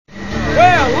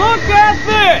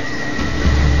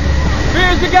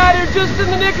got here just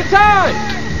in the nick of time.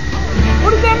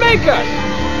 What does that make us?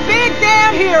 Big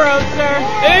damn heroes, sir.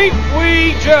 Ain't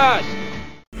we just?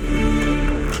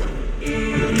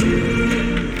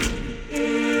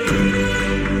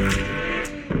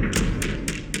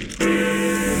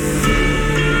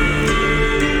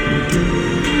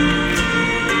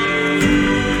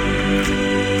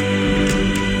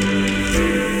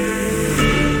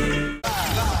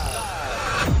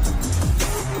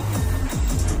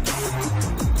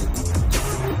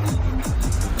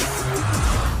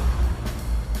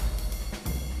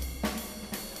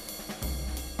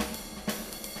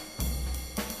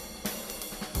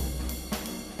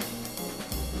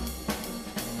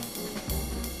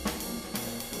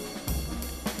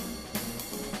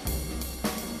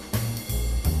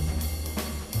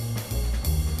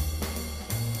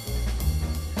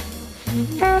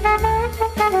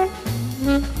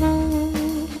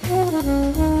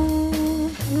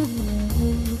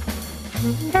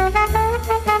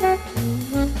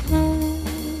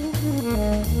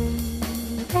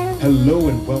 Hello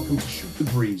and welcome to Shoot the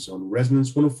Breeze on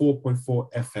Resonance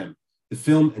 104.4 FM, the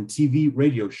film and TV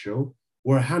radio show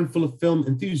where a handful of film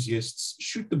enthusiasts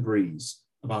shoot the breeze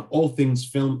about all things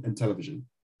film and television.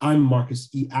 I'm Marcus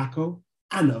E. Acko,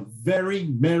 and a very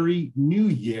merry new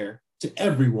year to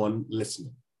everyone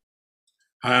listening.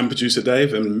 Hi, I'm producer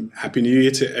Dave, and Happy New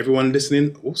Year to everyone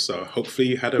listening. Also, hopefully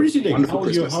you had a wonderful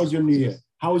Christmas. How's your New Year?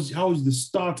 How's the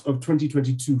start of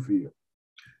 2022 for you?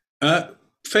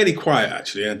 Fairly quiet,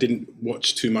 actually. I didn't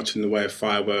watch too much in the way of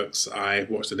fireworks. I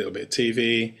watched a little bit of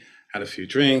TV, had a few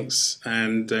drinks,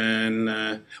 and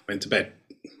then went to bed.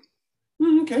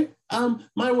 Okay.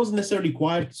 Mine wasn't necessarily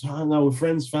quiet. So I hung out with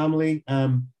friends, family,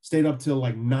 stayed up till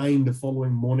like 9 the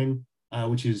following morning,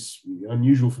 which is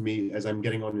unusual for me as I'm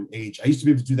getting on in age. I used to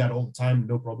be able to do that all the time,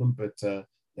 no problem, but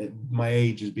my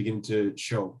age is beginning to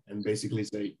show and basically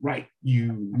say, right,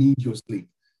 you need your sleep.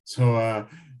 So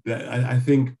I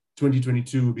think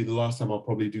 2022 will be the last time I'll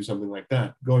probably do something like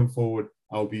that. Going forward,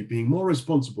 I'll be being more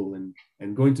responsible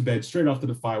and going to bed straight after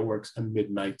the fireworks and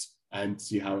midnight and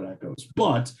see how that goes.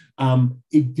 But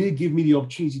it did give me the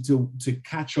opportunity to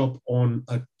catch up on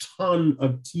a ton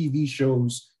of TV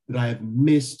shows that I have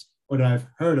missed or that I've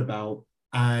heard about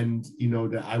and,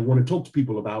 that I want to talk to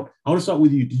people about. I want to start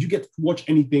with you. Did you get to watch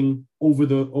anything over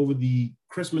the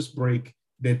Christmas break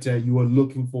that you are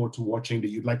looking forward to watching that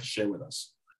you'd like to share with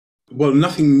us? Well,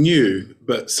 nothing new,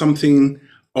 but something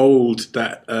old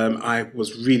that I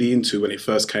was really into when it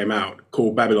first came out,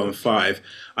 called Babylon 5.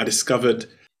 I discovered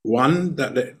one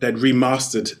that they'd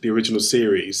remastered the original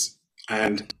series,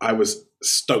 and I was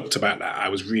stoked about that. I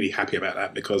was really happy about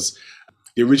that because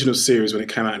the original series, when it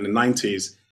came out in the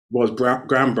 90s, was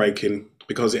groundbreaking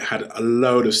because it had a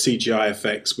load of CGI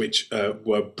effects which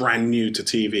were brand new to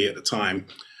TV at the time.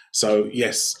 So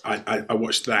yes, I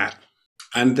watched that.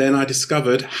 And then I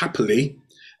discovered, happily,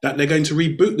 that they're going to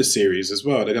reboot the series as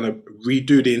well. They're going to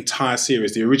redo the entire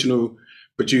series. The original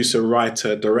producer,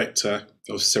 writer, director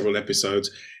of several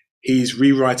episodes, he's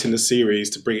rewriting the series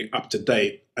to bring it up to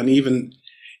date. And even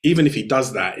if he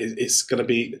does that, it's going to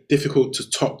be difficult to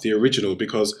top the original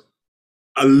because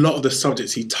a lot of the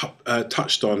subjects he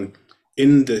touched on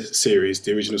in the series,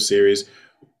 the original series,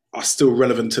 are still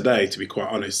relevant today, to be quite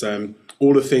honest.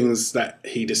 All the things that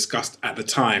he discussed at the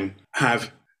time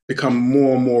have become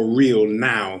more and more real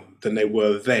now than they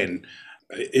were then.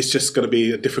 It's just going to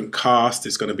be a different cast.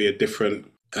 It's going to be a different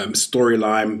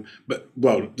storyline. But,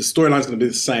 well, the storyline's going to be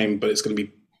the same, but it's going to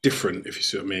be different, if you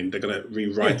see what I mean. They're going to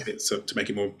rewrite it to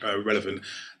make it more relevant.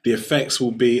 The effects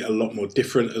will be a lot more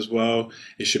different as well.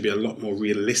 It should be a lot more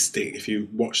realistic if you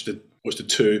watch the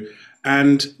two.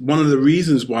 And one of the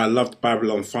reasons why I loved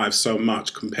Babylon 5 so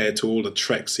much compared to all the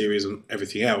Trek series and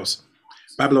everything else,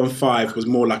 Babylon 5 was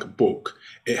more like a book.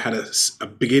 It had a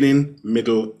beginning,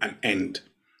 middle, and end.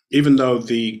 Even though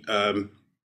the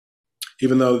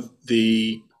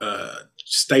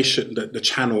station, the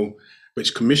channel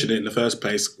which commissioned it in the first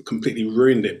place, completely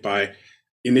ruined it by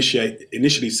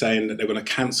initially saying that they're going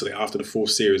to cancel it after the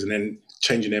fourth series, and then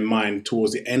changing their mind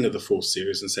towards the end of the fourth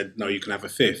series and said, no, you can have the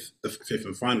fifth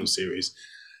and final series.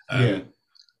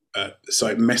 So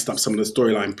it messed up some of the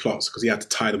storyline plots because he had to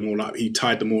tie them all up. He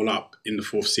tied them all up in the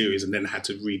fourth series and then had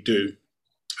to redo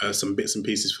some bits and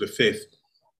pieces for the fifth.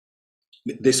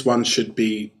 This one should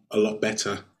be a lot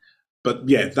better. But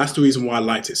yeah, that's the reason why I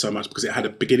liked it so much, because it had a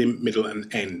beginning, middle,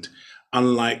 and end.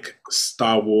 Unlike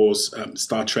Star Wars,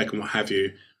 Star Trek, and what have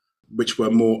you, which were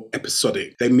more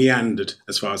episodic. They meandered,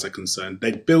 as far as I'm concerned.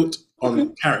 They built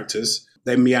on characters,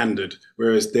 they meandered,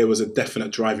 whereas there was a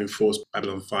definite driving force,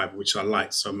 Babylon 5, which I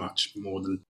liked so much more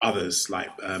than others, like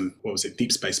what was it,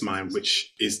 Deep Space Nine,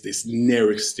 which is this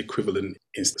nearest equivalent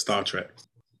in Star Trek.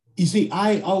 You see,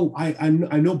 I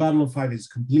know Babylon 5 is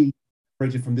completely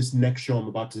separated from this next show I'm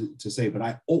about to say,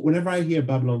 but whenever I hear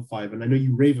Babylon 5, and I know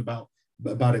you rave about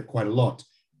it quite a lot,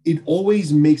 it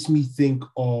always makes me think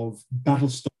of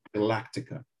Battlestar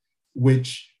Galactica,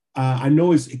 which I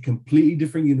know is a completely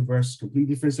different universe,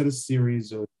 completely different set of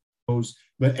series or shows,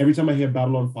 but every time I hear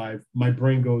Babylon 5, my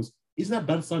brain goes, isn't that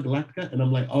Battlestar Galactica? And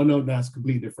I'm like, oh no, that's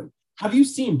completely different. Have you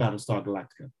seen Battlestar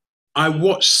Galactica? I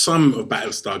watched some of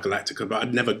Battlestar Galactica, but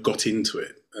I'd never got into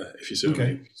it, if you see what I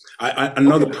mean. I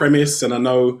know the premise and I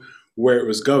know where it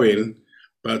was going,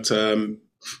 but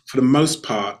for the most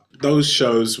part, those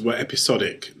shows were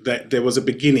episodic. There was a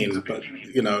beginning, but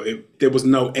there was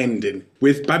no ending.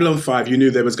 With Babylon 5, you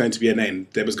knew there was going to be an end.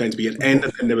 There was going to be an end,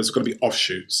 and then there was going to be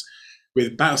offshoots.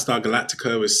 With Battlestar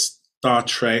Galactica, with Star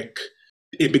Trek,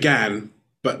 it began,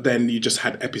 but then you just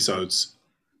had episodes.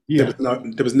 Yeah.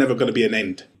 There was never going to be an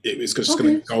end. It was just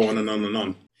going to go on and on and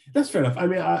on. That's fair enough. I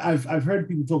mean, I've heard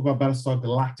people talk about Battlestar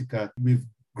Galactica with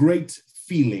great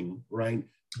feeling, right?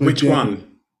 But which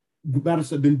one?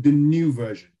 Battlestar, the new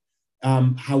version.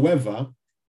 However,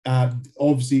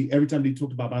 obviously, every time they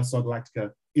talk about Battlestar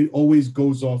Galactica, it always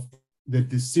goes off,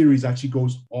 the series actually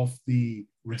goes off the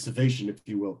reservation, if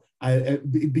you will.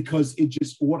 Because it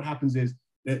just, what happens is,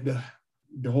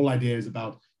 the whole idea is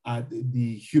about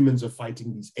the humans are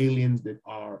fighting these aliens that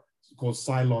are called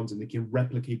Cylons, and they can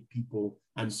replicate people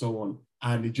and so on.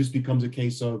 And it just becomes a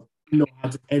case of, how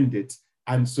to end it.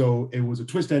 And so it was a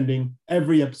twist ending.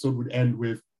 Every episode would end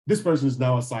with, this person is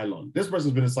now a Cylon. This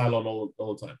person's been a Cylon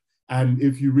all the time. And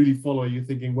if you really follow, you're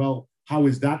thinking, well, how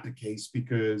is that the case?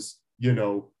 Because,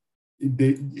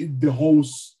 the whole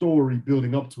story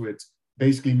building up to it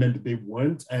basically meant that they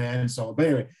weren't. And so, but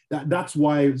anyway, that's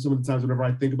why some of the times whenever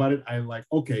I think about it, I'm like,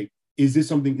 okay, is this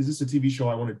a TV show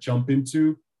I want to jump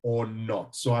into or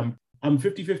not? So I'm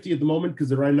 50-50 at the moment,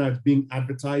 because right now it's being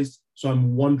advertised. So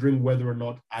I'm wondering whether or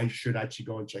not I should actually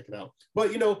go and check it out.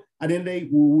 But, at the end of the day,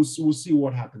 we'll see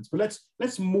what happens. But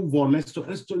let's move on. Let's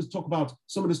talk about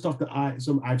some of the stuff that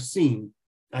I've seen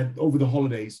over the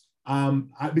holidays.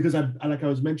 Because like I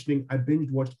was mentioning, I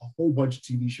binge watched a whole bunch of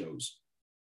TV shows.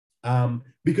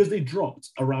 Because they dropped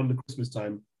around the Christmas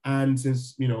time. And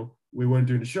since, we weren't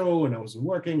doing the show and I wasn't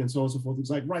working and so on and so forth, it's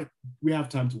like, right, we have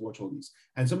time to watch all these.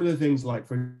 And some of the things, like,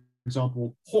 for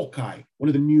example, Hawkeye, one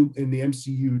of the new in the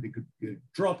MCU that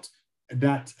dropped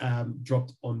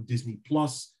dropped on Disney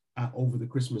Plus over the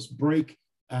Christmas break.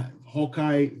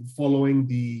 Hawkeye, following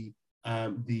the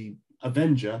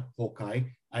Avenger Hawkeye.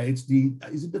 Is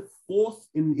it the fourth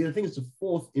I think it's the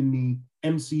fourth in the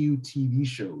MCU TV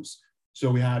shows. So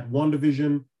we had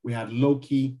WandaVision, we had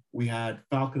Loki, we had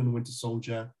Falcon and the Winter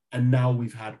Soldier, and now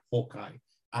we've had Hawkeye.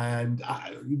 And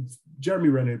Jeremy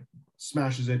Renner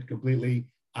smashes it completely.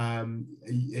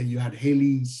 You had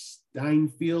Haley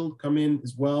Steinfeld come in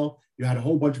as well. You had a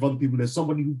whole bunch of other people. There's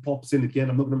somebody who pops in again.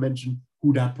 I'm not going to mention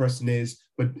who that person is,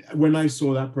 but when I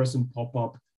saw that person pop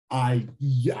up, I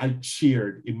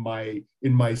cheered in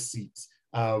my seat.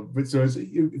 But so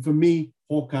for me,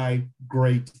 Hawkeye,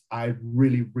 great. I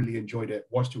really, really enjoyed it.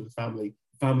 Watched it with the family.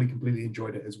 Family completely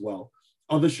enjoyed it as well.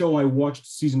 Other show I watched,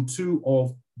 season 2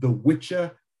 of The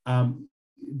Witcher.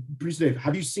 Producer Dave,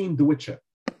 have you seen The Witcher?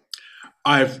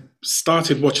 I've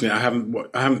started watching it. I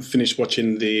haven't finished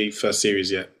watching the first series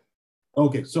yet.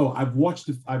 Okay, so I've watched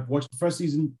the first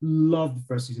season. Loved the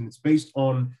first season. It's based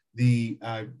on the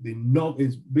novel.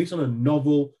 It's based on a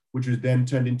novel, which was then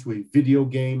turned into a video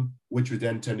game, which was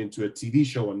then turned into a TV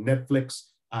show on Netflix.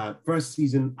 First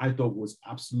season I thought was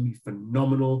absolutely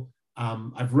phenomenal.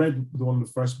 I've read one of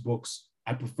the first books.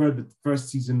 I preferred the first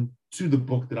season to the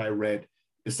book that I read.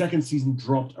 The second season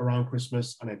dropped around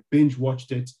Christmas, and I binge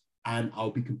watched it. And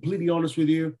I'll be completely honest with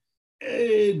you,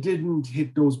 it didn't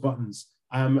hit those buttons.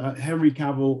 Henry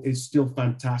Cavill is still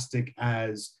fantastic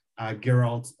as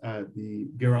Geralt,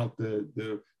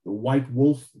 the White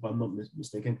Wolf, if I'm not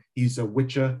mistaken. He's a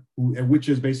Witcher. A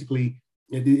Witcher is basically,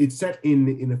 it's set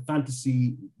in a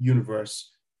fantasy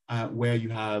universe where you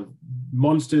have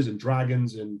monsters and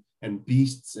dragons and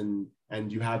beasts,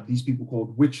 and you have these people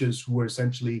called witches, who are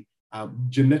essentially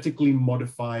genetically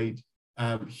modified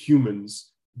humans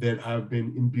that have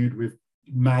been imbued with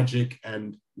magic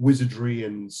and wizardry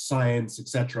and science,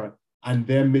 etc. And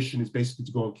their mission is basically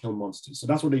to go and kill monsters. So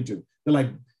that's what they do. They're like,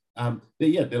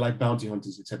 they're like bounty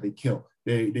hunters, except they kill.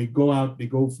 They go out, they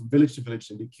go from village to village,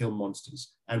 and they kill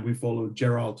monsters. And we follow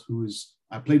Geralt, who is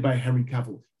played by Henry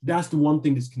Cavill. That's the one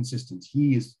thing that's consistent.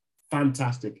 He is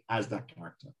fantastic as that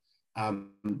character.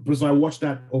 But so I watched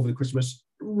that over the Christmas.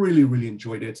 Really, really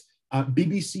enjoyed it.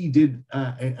 BBC did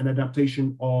an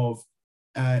adaptation of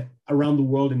Around the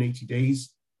World in 80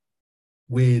 Days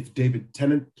with David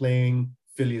Tennant playing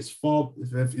Phileas Fogg.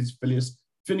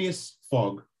 Phineas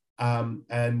Fogg,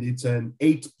 and it's an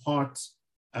eight-part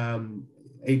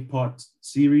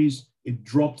series. It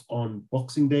dropped on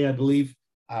Boxing Day, I believe.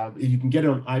 You can get it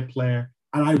on iPlayer,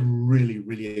 and I really,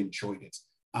 really enjoyed it.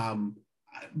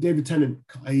 David Tennant,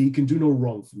 he can do no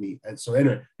wrong for me. And so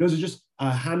anyway, those are just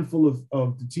a handful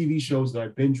of the TV shows that I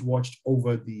binge watched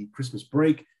over the Christmas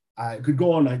break. I could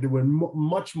go on. There were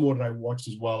much more that I watched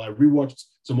as well. I rewatched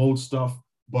some old stuff,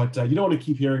 but you don't want to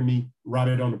keep hearing me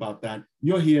rabbiting on about that.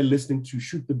 You're here listening to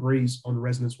Shoot the Breeze on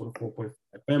Resonance 104.5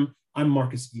 FM. I'm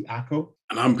Marcus E. Acko.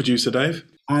 And I'm producer Dave.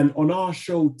 And on our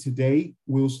show today,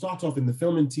 we'll start off in the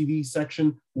film and TV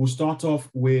section. We'll start off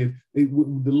with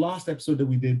the last episode that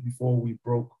we did before we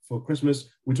broke for Christmas.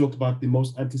 We talked about the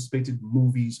most anticipated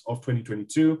movies of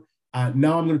 2022.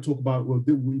 Now I'm going to talk about,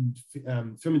 film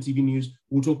and TV news.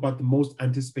 We'll talk about the most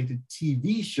anticipated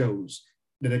TV shows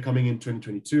that are coming in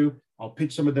 2022. I'll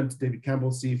pitch some of them to David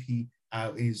Campbell, see if he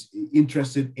is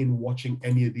interested in watching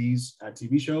any of these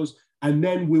TV shows. And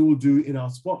then we will do in our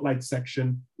spotlight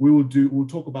section, we'll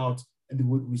talk about, and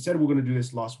we said we're going to do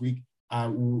this last week,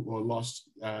 or last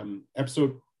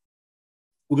episode.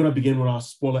 We're going to begin with our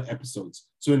spoiler episodes.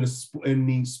 So in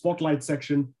the spotlight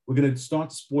section, we're going to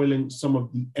start spoiling some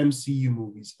of the MCU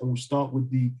movies, and we'll start with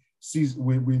the season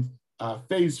with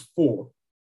Phase 4.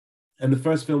 And the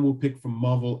first film we'll pick from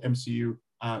Marvel MCU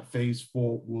Phase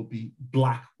 4 will be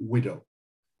Black Widow.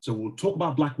 So we'll talk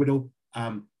about Black Widow,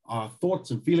 our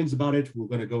thoughts and feelings about it. We're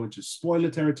going to go into spoiler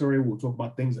territory. We'll talk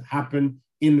about things that happen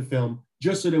in the film,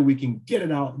 just so that we can get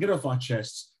it out, get off our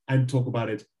chests, and talk about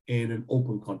it in an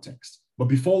open context. But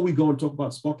before we go and talk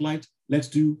about Spotlight, let's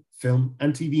do film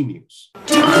and TV news.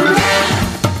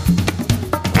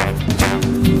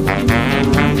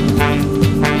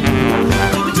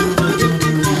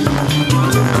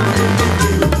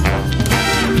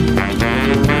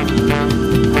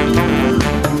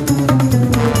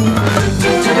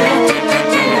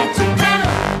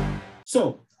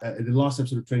 So, in the last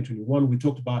episode of 2021, we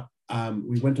talked about,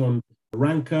 we went on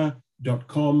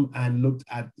ranker.com and looked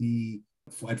at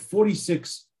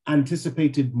 46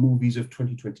 anticipated movies of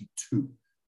 2022.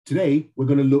 Today, we're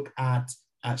going to look at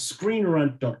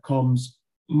ScreenRant.com's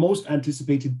most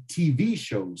anticipated TV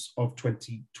shows of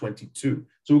 2022.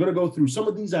 So we're going to go through some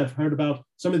of these I've heard about,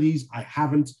 some of these I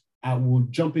haven't. We'll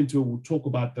jump into it, we'll talk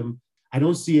about them. I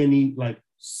don't see any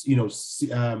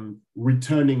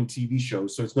returning TV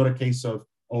shows. So it's not a case of,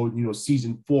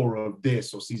 season 4 of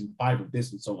this or season 5 of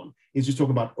this and so on. It's just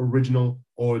talking about original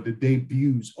or the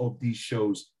debuts of these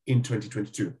shows in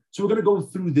 2022. So we're going to go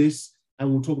through this and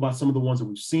we'll talk about some of the ones that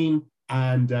we've seen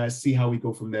and see how we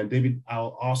go from there. David,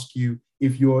 I'll ask you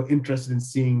if you're interested in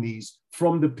seeing these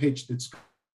from the pitch that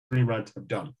Screen Rant have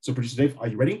done. So producer Dave, are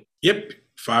you ready? Yep,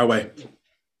 fire away.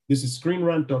 This is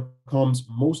ScreenRant.com's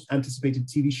most anticipated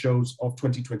TV shows of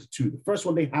 2022. The first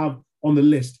one they have on the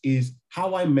list is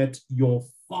How I Met Your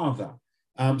Father.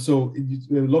 So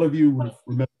a lot of you will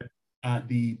remember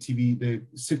the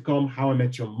sitcom How I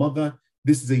Met Your Mother.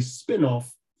 This is a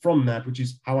spin-off from that, which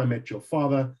is How I Met Your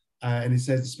Father. And it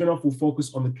says the spin-off will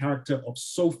focus on the character of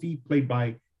Sophie, played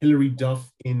by Hilary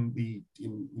Duff in the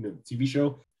TV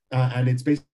show. And it's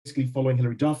basically following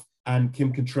Hilary Duff and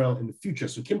Kim Cattrall in the future.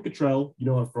 So Kim Cattrall, you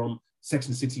know her from Sex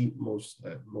and the City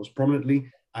most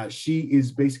prominently. She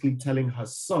is basically telling her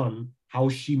son how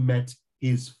she met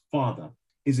his father.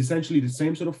 Is essentially the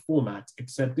same sort of format,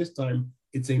 except this time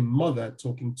it's a mother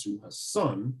talking to her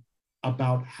son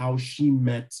about how she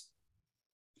met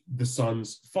the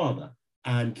son's father.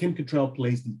 And Kim Cattrall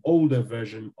plays the older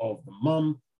version of the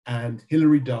mom, and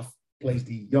Hilary Duff plays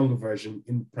the younger version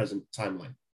in the present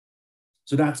timeline.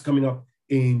 So that's coming up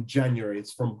in January.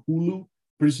 It's from Hulu.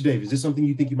 Producer Dave, is this something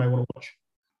you think you might want to watch?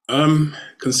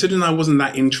 Considering I wasn't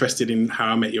that interested in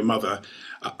How I Met Your Mother,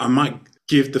 I might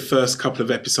give the first couple of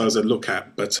episodes a look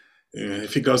at, but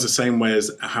if it goes the same way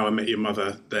as How I Met Your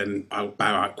Mother, then I'll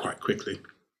bow out quite quickly.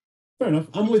 Fair enough.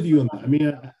 I'm with you on that. I mean,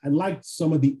 I liked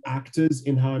some of the actors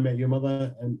in How I Met Your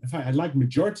Mother, and in fact, I liked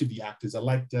majority of the actors. I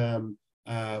liked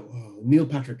Neil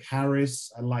Patrick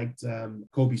Harris. I liked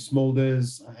Kobe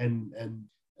Smulders and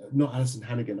not Alison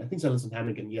Hannigan. I think it's Alison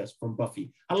Hannigan, yes, from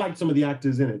Buffy. I liked some of the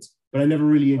actors in it, but I never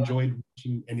really enjoyed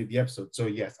watching any of the episodes. So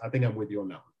yes, I think I'm with you on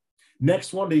that one.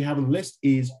 Next one they have on the list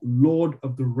is Lord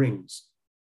of the Rings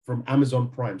from Amazon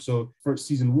Prime. So for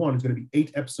season 1, it's going to be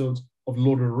 8 episodes of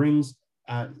Lord of the Rings.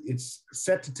 It's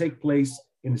set to take place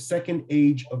in the second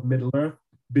age of Middle-earth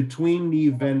before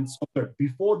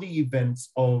the events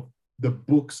of the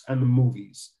books and the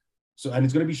movies. So, and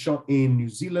it's going to be shot in New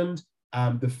Zealand.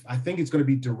 I think it's going to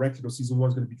be directed, or season one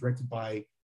is going to be directed by,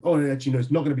 actually, no,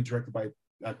 it's not going to be directed by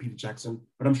Peter Jackson,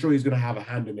 but I'm sure he's going to have a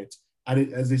hand in it.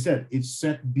 And as I said, it's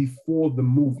set before the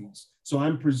movies. So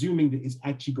I'm presuming that it's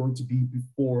actually going to be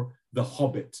before The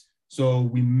Hobbit. So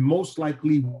we most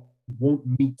likely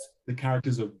won't meet the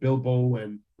characters of Bilbo,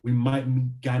 and we might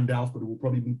meet Gandalf, but we'll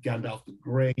probably meet Gandalf the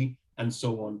Grey and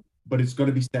so on. But it's going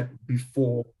to be set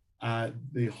before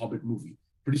the Hobbit movie.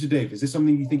 Producer Dave, is this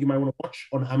something you think you might want to watch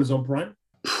on Amazon Prime?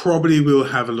 Probably will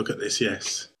have a look at this,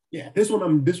 yes. Yeah, this one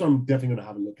I'm definitely going to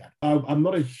have a look at. I'm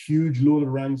not a huge Lord of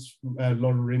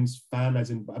the Rings fan, as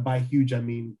in by huge I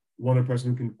mean one person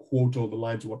who can quote all the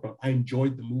lines or whatnot. I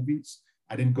enjoyed the movies.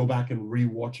 I didn't go back and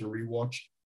rewatch.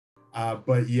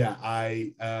 But yeah,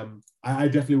 I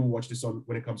definitely will watch this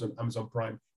when it comes on Amazon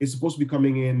Prime. It's supposed to be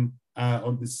coming in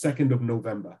on the 2nd of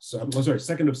November. So I'm sorry,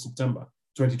 2nd of September,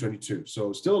 2022.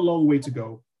 So still a long way to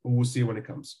go, but we'll see when it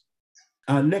comes.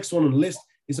 Next one on the list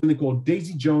is something called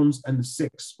Daisy Jones and the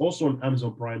Six, also on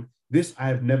Amazon Prime. This I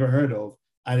have never heard of.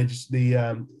 And it just, the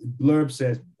blurb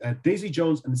says, Daisy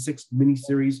Jones and the Six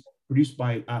miniseries produced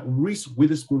by Reese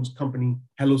Witherspoon's company,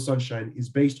 Hello Sunshine, is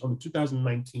based on the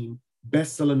 2019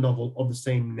 bestseller novel of the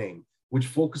same name, which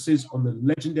focuses on the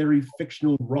legendary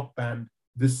fictional rock band,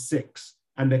 The Six,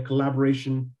 and their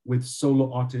collaboration with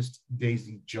solo artist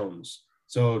Daisy Jones.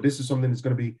 So this is something that's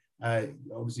going to be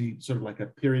obviously sort of like a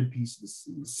period piece, the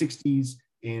 60s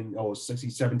or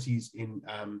 60s, 70s in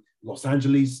Los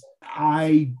Angeles.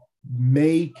 I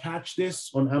may catch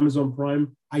this on Amazon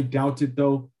Prime. I doubt it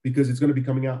though, because it's going to be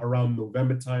coming out around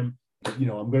November time. You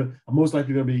know, I'm most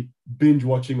likely going to be binge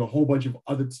watching a whole bunch of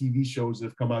other TV shows that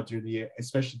have come out during the year,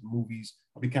 especially the movies.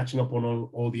 I'll be catching up on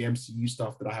all the MCU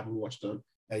stuff that I haven't watched on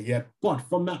yet. But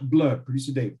from that blurb,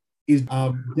 Producer Dave, is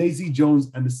Daisy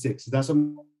Jones and the Six. Is that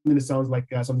something that sounds like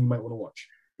something you might want to watch?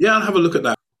 Yeah, I'll have a look at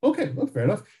that. Okay, well, fair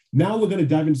enough. Now we're going to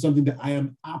dive into something that I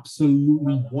am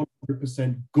absolutely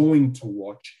 100% going to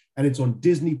watch, and it's on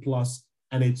Disney Plus,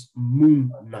 and it's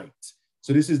Moon Knight.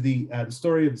 So this is the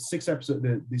story of the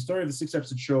 6-episode. The story of the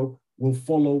 6-episode show will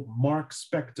follow Mark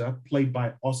Spector, played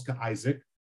by Oscar Isaac.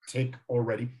 Take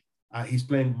already. He's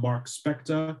playing Mark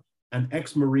Spector, an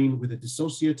ex-Marine with a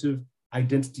dissociative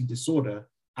identity disorder,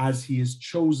 as he is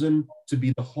chosen to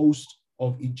be the host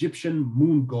of Egyptian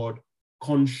moon god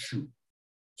Khonshu.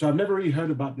 So I've never really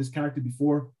heard about this character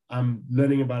before. I'm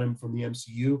learning about him from the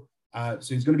MCU.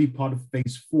 So he's going to be part of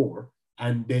Phase 4,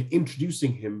 and they're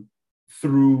introducing him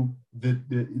through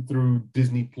through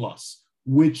Disney Plus,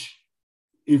 which,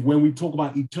 when we talk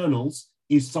about Eternals,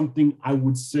 is something I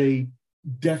would say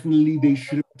definitely they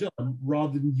should have done.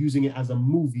 Rather than using it as a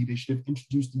movie, they should have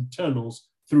introduced Eternals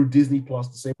through Disney Plus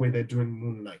the same way they're doing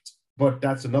Moon Knight. But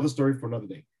that's another story for another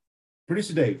day.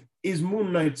 Producer Dave, is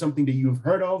Moon Knight something that you've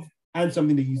heard of and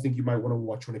something that you think you might want to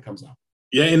watch when it comes out?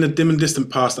 Yeah, in the dim and distant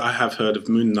past, I have heard of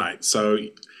Moon Knight. So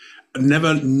I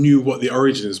never knew what the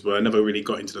origins were. I never really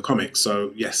got into the comics.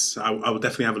 So yes, I will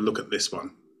definitely have a look at this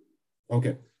one.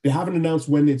 Okay. They haven't announced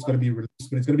when it's going to be released,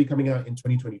 but it's going to be coming out in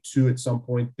 2022 at some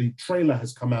point. The trailer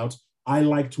has come out. I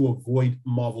like to avoid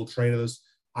Marvel trailers.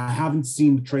 I haven't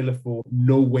seen the trailer for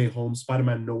No Way Home,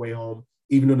 Spider-Man No Way Home,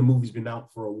 even though the movie's been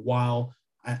out for a while.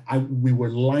 We were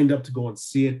lined up to go and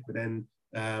see it, but then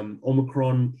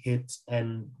Omicron hit,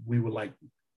 and we were like,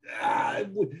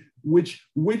 which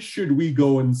should we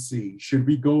go and see? What should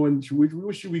we go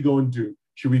and do?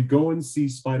 Should we go and see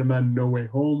Spider-Man No Way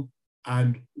Home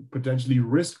and potentially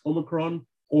risk Omicron,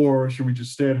 or should we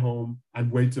just stay at home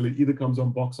and wait till it either comes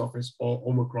on box office or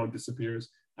Omicron disappears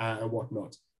and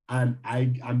whatnot? And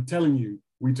I'm telling you,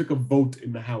 we took a vote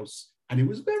in the House, and it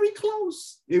was very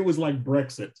close. It was like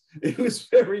Brexit. It was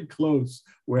very close.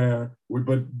 But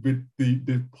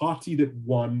the party that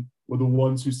won were the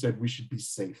ones who said we should be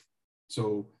safe.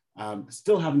 So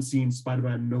still haven't seen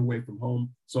Spider-Man No Way From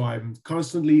Home. So I'm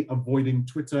constantly avoiding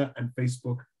Twitter and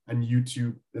Facebook and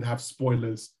YouTube that have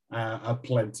spoilers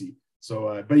aplenty.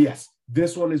 So, but yes,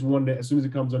 this one is one that as soon as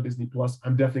it comes on Disney Plus,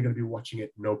 I'm definitely going to be watching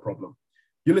it, no problem.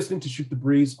 You're listening to Shoot the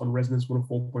Breeze on Resonance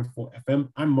 104.4 FM.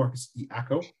 I'm Marcus E.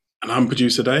 Acko. And I'm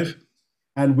Producer Dave.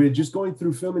 And we're just going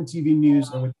through film and TV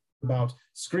news, and we're talking about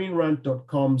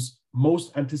ScreenRant.com's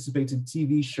most anticipated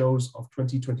TV shows of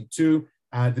 2022.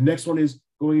 The next one is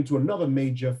going into another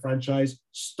major franchise,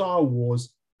 Star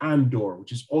Wars Andor,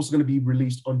 which is also going to be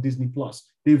released on Disney Plus.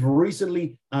 They've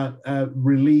recently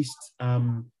released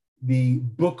the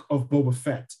Book of Boba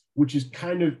Fett, which is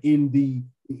kind of in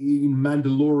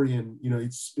Mandalorian. You know,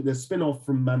 it's the spin-off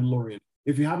from Mandalorian.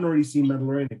 If you haven't already seen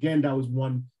Mandalorian, again, that was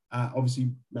one.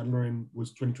 Obviously, Mandalorian was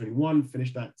 2021,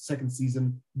 finished that second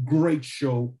season. Great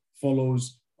show,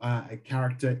 follows a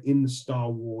character in the Star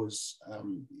Wars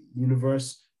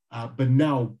universe. But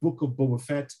now Book of Boba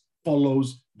Fett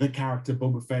follows the character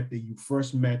Boba Fett that you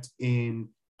first met in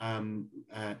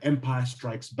Empire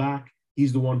Strikes Back.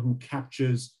 He's the one who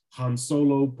captures Han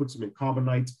Solo, puts him in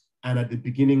carbonite, and at the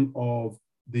beginning of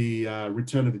the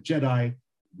Return of the Jedi,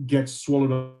 gets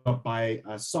swallowed up by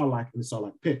Sarlacc in the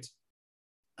Sarlacc pit.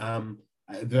 At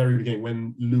the very beginning,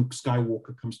 when Luke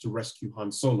Skywalker comes to rescue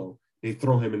Han Solo, they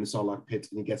throw him in the Sarlacc pit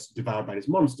and he gets devoured by this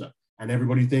monster. And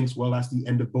everybody thinks, well, that's the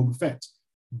end of Boba Fett.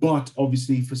 But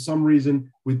obviously, for some reason,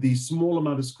 with the small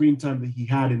amount of screen time that he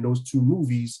had in those two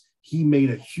movies, he made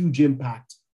a huge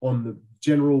impact on the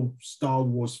general Star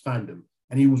Wars fandom.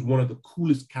 And he was one of the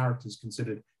coolest characters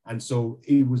considered. And so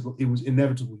it was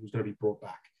inevitable he was going to be brought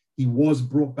back. He was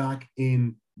brought back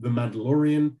in The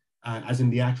Mandalorian, as in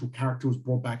the actual character was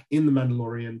brought back in The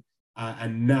Mandalorian.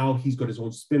 And now he's got his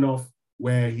own spin-off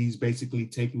where he's basically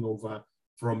taking over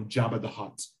from Jabba the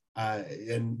Hutt.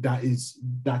 And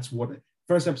that's what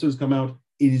first episode has come out.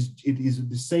 It is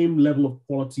the same level of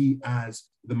quality as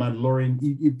The Mandalorian.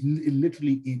 It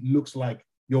literally looks like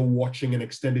you're watching an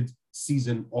extended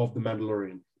season of The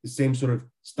Mandalorian. The same sort of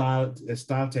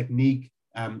style technique,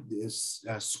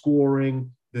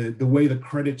 scoring, the way the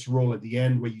credits roll at the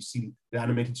end, where you see the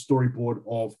animated storyboard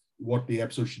of what the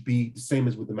episode should be, the same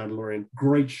as with The Mandalorian.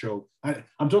 Great show.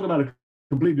 I'm talking about a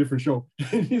completely different show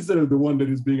instead of the one that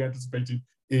is being anticipated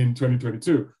in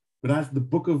 2022. But that's the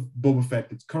Book of Boba Fett.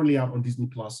 It's currently out on Disney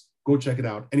Plus. Go check it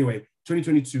out. Anyway,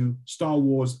 2022, Star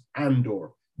Wars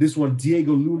Andor. This one,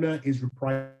 Diego Luna is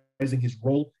reprising his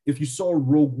role. If you saw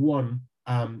Rogue One,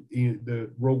 in the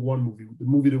Rogue One movie, the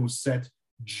movie that was set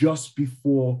just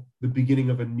before the beginning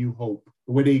of A New Hope,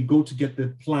 where they go to get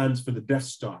the plans for the Death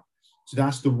Star. So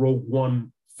that's the Rogue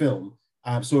One film.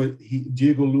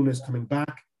 Diego Luna is coming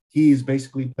back. He is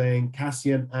basically playing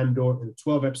Cassian Andor in a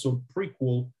 12-episode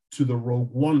prequel to the Rogue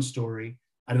One story,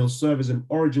 and it'll serve as an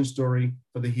origin story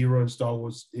for the hero in Star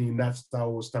Wars, in that Star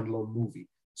Wars standalone movie.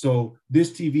 So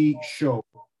this TV show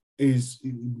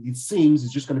it seems,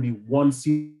 is just going to be one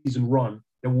season run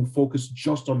that will focus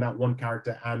just on that one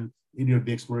character and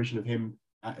the exploration of him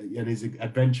and his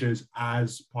adventures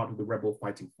as part of the Rebel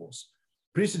fighting force.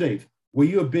 Producer Dave,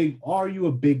 are you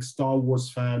a big Star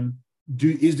Wars fan?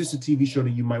 Is this a TV show that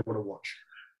you might want to watch?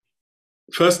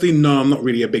 Firstly, no, I'm not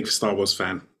really a big Star Wars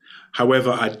fan.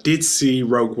 However, I did see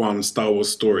Rogue One Star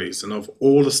Wars Stories, and of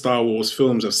all the Star Wars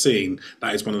films I've seen,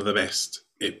 that is one of the best.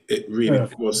 It really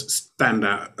was stand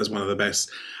out as one of the best.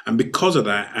 And because of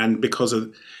that, and because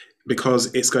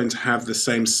it's going to have the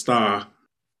same star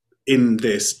in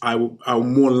this, I'll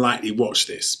more likely watch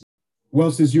this.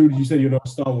 Well, since you said you're not a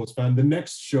Star Wars fan, the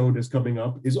next show that's coming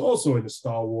up is also in the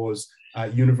Star Wars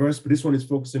universe, but this one is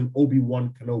focusing on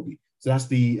Obi-Wan Kenobi. So that's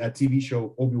the TV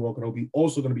show Obi-Wan Kenobi,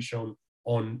 also going to be shown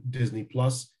on Disney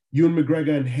Plus. Ewan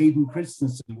McGregor and Hayden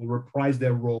Christensen will reprise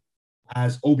their role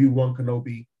as Obi-Wan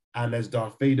Kenobi and as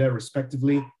Darth Vader,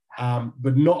 respectively.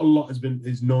 But not a lot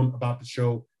is known about the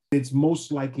show. It's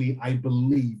most likely, I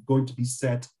believe, going to be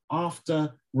set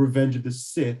after Revenge of the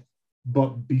Sith,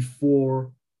 but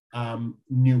before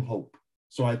New Hope.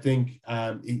 So I think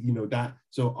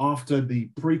so after the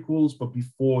prequels, but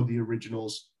before the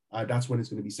originals, that's when it's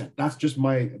going to be set. That's just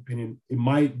my opinion.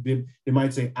 They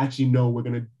might say, actually, no, we're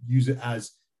going to use it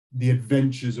as the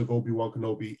adventures of Obi-Wan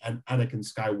Kenobi and Anakin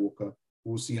Skywalker.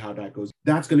 We'll see how that goes.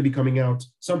 That's going to be coming out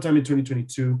sometime in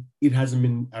 2022. It hasn't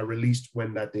been released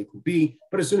when that date will be,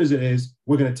 but as soon as it is,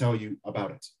 we're going to tell you about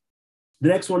it. The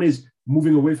next one is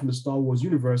moving away from the Star Wars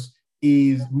universe,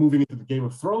 is moving into the Game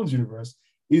of Thrones universe,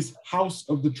 is House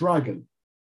of the Dragon,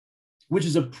 which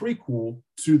is a prequel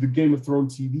to the Game of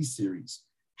Thrones TV series.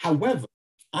 However,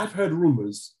 I've heard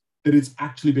rumors that it's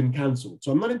actually been canceled.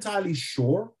 So I'm not entirely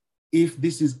sure if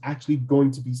this is actually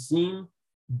going to be seen,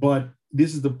 but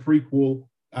this is the prequel.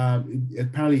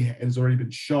 Apparently it has already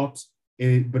been shot,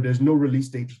 but there's no release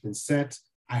date that's been set.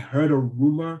 I heard a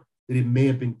rumor that it may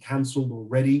have been canceled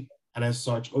already, and as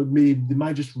such, or they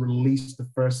might just release the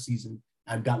first season,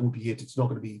 and that will be it. It's not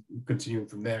going to be continuing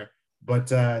from there. But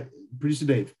Producer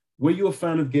Dave, were you a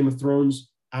fan of Game of Thrones,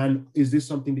 and is this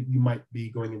something that you might be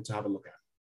going in to have a look at?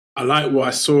 I like what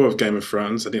I saw of Game of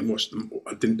Thrones. I didn't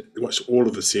watch all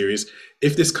of the series.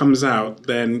 If this comes out,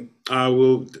 then I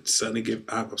will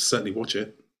I'll certainly watch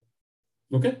it.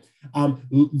 Okay.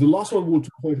 The last one we'll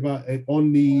talk about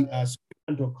on the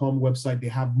Screenrant.com website. They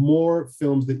have more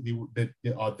films that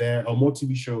are there, or more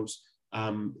TV shows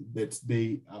that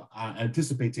they are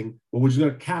anticipating. But we're just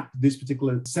going to cap this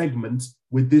particular segment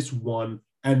with this one,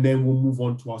 and then we'll move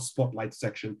on to our spotlight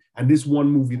section. And this one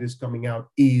movie that's coming out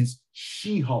is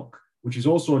She-Hulk, which is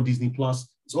also on Disney Plus.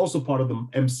 It's also part of the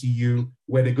MCU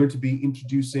where they're going to be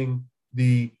introducing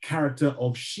the character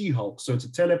of She-Hulk. So it's a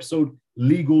 10-episode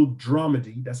legal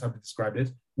dramedy, that's how they described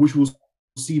it, which will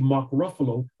see Mark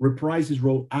Ruffalo reprise his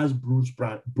role as Bruce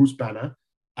Banner,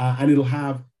 and it'll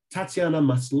have Tatiana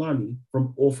Maslany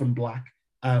from Orphan Black,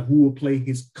 who will play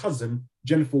his cousin,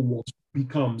 Jennifer Waltz, who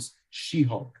becomes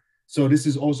She-Hulk. So this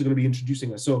is also going to be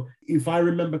introducing her. So if I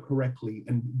remember correctly,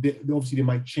 and obviously they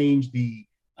might change the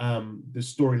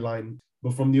storyline,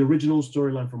 but from the original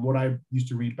storyline, from what I used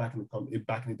to read back in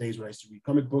the days when I used to read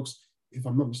comic books, if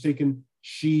I'm not mistaken,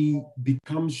 she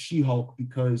becomes She-Hulk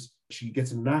because she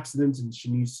gets in an accident and she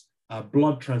needs a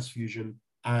blood transfusion,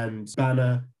 and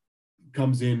Banner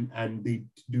comes in and they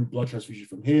do blood transfusion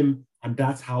from him, and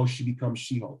that's how she becomes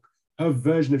She-Hulk. Her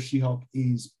version of She-Hulk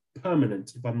is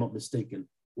permanent, if I'm not mistaken,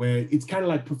 where it's kind of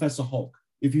like Professor Hulk.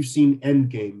 If you've seen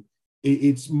Endgame,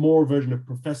 it's more a version of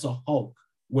Professor Hulk,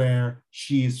 where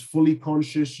she is fully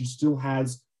conscious. She still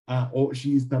has, or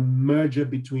she is the merger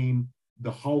between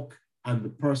the Hulk and the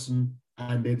person,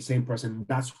 and they're the same person.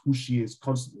 That's who she is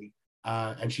constantly.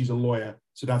 And she's a lawyer.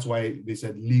 So that's why they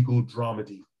said legal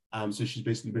dramedy. So she's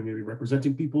basically been really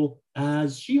representing people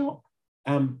as She-Hulk.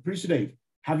 Producer Dave,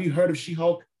 have you heard of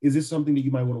She-Hulk? Is this something that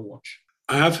you might want to watch?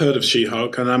 I have heard of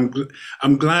She-Hulk, and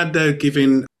I'm glad they're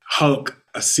giving Hulk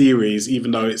a series,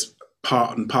 even though it's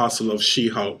part and parcel of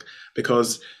She-Hulk,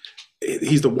 because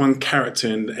he's the one character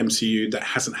in the MCU that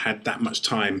hasn't had that much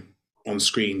time on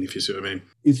screen, if you see what I mean.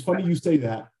 It's funny you say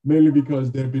that, mainly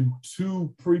because there have been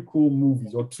two prequel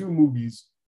movies or two movies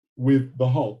with the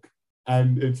Hulk,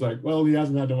 and it's like, well, he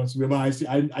hasn't had that much. But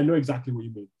I know exactly what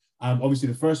you mean. Obviously,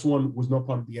 the first one was not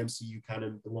part of the MCU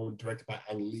canon, the one directed by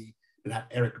Ang Lee, that had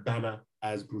Eric Bana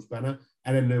as Bruce Banner,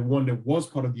 and then the one that was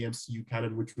part of the MCU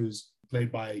canon, which was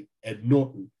played by Ed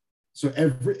Norton. So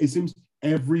it seems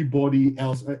everybody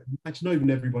else, actually not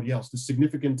even everybody else, the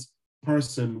significant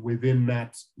person within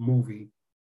that movie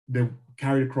that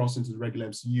carried across into the regular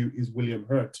MCU is William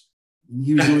Hurt.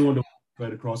 He was the only one that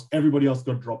went across. Everybody else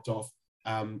got dropped off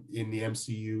in the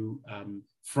MCU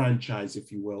franchise,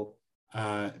 if you will,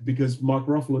 because Mark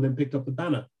Ruffalo then picked up the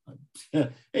banner.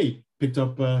 Picked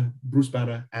up Bruce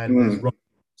Banner and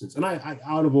and I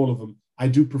out of all of them, I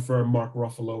do prefer Mark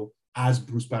Ruffalo as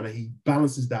Bruce Banner. He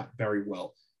balances that very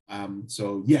well.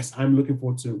 So yes, I'm looking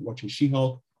forward to watching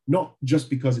She-Hulk, not just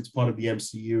because it's part of the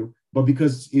MCU, but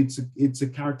because it's a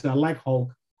character. I like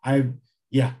Hulk. I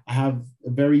have a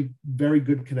very, very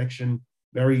good connection,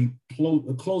 very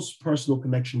close personal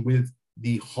connection with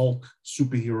the Hulk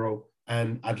superhero.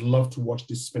 And I'd love to watch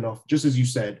this spin-off, just as you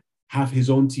said, have his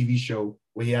own TV show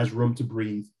where he has room to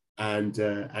breathe and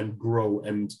grow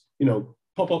and,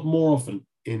 pop up more often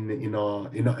in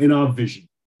our vision.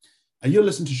 You're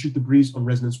listening to Shoot the Breeze on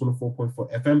Resonance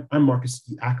 104.4 FM. I'm Marcus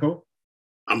E. Acko.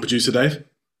 I'm producer Dave.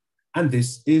 And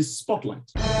this is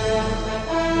Spotlight.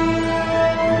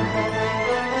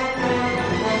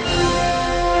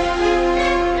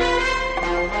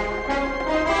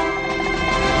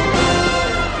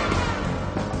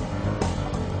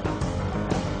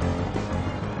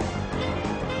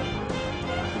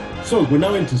 So we're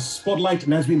now into Spotlight,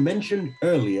 and as we mentioned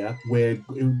earlier, we're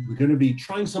going to be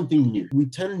trying something new. We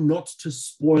tend not to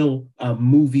spoil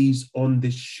movies on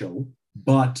this show,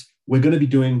 but we're going to be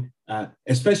doing,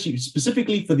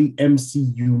 specifically for the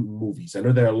MCU movies. I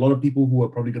know there are a lot of people who are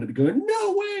probably going to be going,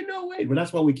 no way, but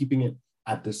that's why we're keeping it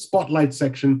at the Spotlight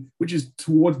section, which is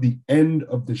towards the end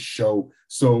of the show.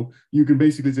 So you can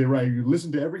basically say, right, you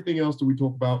listen to everything else that we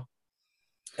talk about,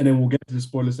 and then we'll get to the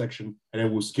spoiler section, and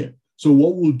then we'll skip. So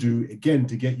what we'll do, again,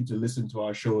 to get you to listen to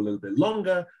our show a little bit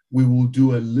longer, we will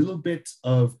do a little bit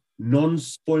of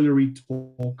non-spoilery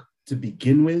talk to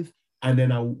begin with, and then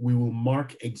we will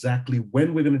mark exactly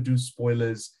when we're going to do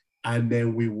spoilers, and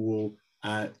then we will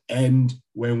end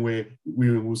when we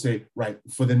will say, right,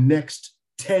 for the next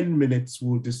 10 minutes,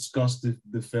 we'll discuss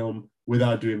the film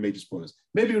without doing major spoilers.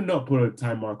 Maybe we'll not put a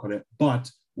time mark on it,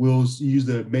 but we'll use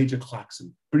the major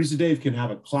klaxon. Producer Dave can have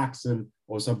a klaxon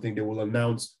or something that will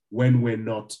announce when we're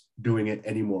not doing it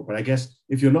anymore. But I guess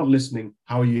if you're not listening,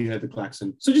 how are you hear the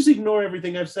klaxon? So just ignore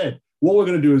everything I've said. What we're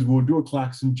going to do is we'll do a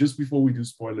klaxon just before we do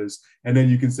spoilers. And then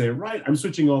you can say, right, I'm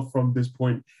switching off from this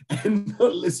point and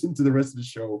not listen to the rest of the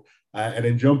show and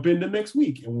then jump in the next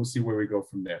week. And we'll see where we go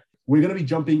from there. We're going to be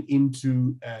jumping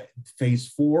into phase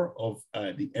 4 of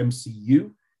the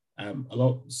MCU. A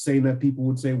lot saying that people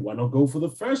would say, why not go for the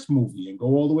first movie and go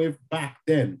all the way back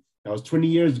then? That was 20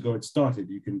 years ago it started.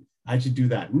 You can actually do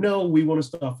that. No, we want to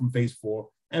start from phase 4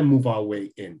 and move our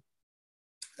way in.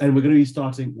 And we're going to be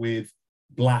starting with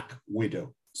Black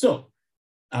Widow. So,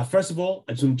 first of all,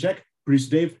 I just want to check, Producer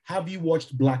Dave, have you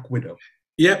watched Black Widow?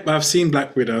 Yep, I've seen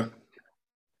Black Widow.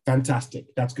 Fantastic.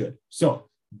 That's good. So,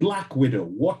 Black Widow,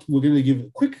 what we're going to give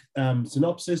a quick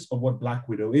synopsis of what Black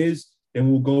Widow is. Then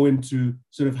we'll go into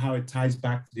sort of how it ties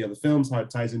back to the other films, how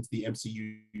it ties into the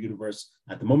MCU universe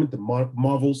at the moment, the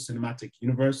Marvel Cinematic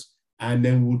Universe, and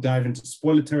then we'll dive into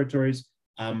spoiler territories.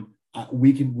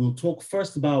 We'll talk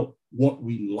first about what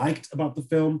we liked about the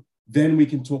film, then we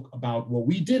can talk about what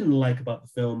we didn't like about the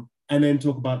film, and then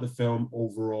talk about the film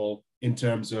overall in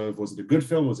terms of, was it a good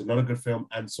film, was it not a good film,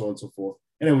 and so on and so forth.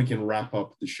 And then we can wrap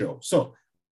up the show. So,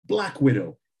 Black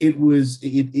Widow, it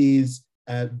is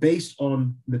based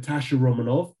on Natasha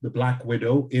Romanoff, the Black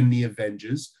Widow in the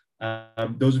Avengers.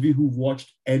 Those of you who've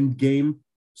watched Endgame,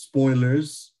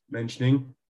 spoilers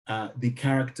mentioning, the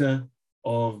character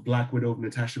of Black Widow,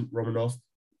 Natasha Romanoff,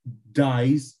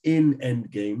 dies in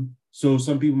Endgame. So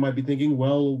some people might be thinking,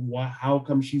 well, how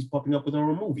come she's popping up with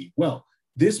our movie? Well,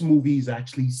 this movie is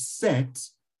actually set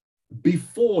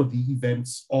before the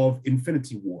events of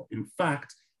Infinity War. In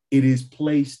fact, it is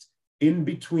placed in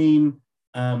between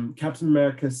Captain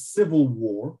America Civil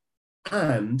War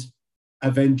and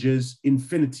Avengers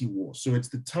Infinity War. So it's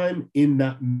the time in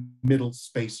that middle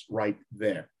space right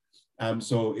there.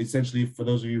 So essentially, for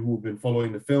those of you who have been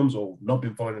following the films or not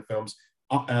been following the films,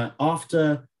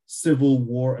 after Civil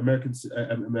War,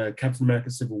 Captain America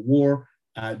Civil War,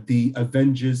 the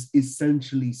Avengers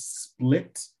essentially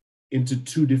split into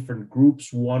two different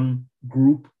groups. One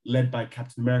group led by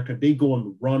Captain America, they go on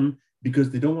the run because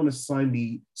they don't want to sign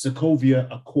the Sokovia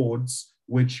Accords,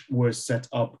 which were set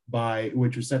up, to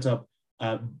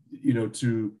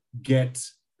get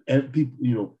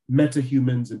people,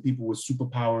 metahumans and people with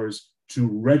superpowers to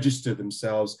register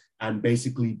themselves and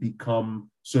basically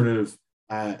become sort of,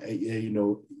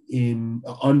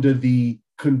 under the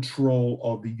control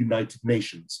of the United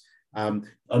Nations.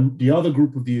 The other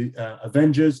group of the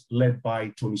Avengers, led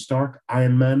by Tony Stark,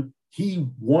 Iron Man, they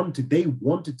wanted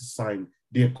to sign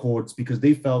the Accords because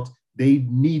they felt they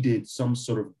needed some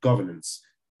sort of governance.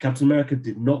 Captain America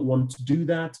did not want to do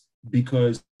that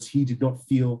because he did not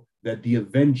feel that the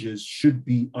Avengers should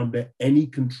be under any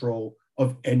control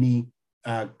of any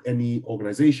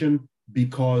organization,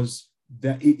 because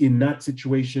that in that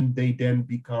situation they then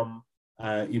become,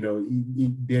 they're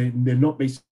not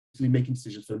basically making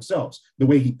decisions for themselves. The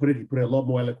way he put it a lot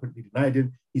more eloquently than I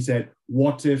did. He said,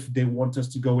 what if they want us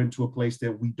to go into a place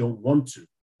that we don't want to?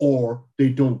 Or they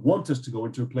don't want us to go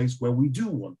into a place where we do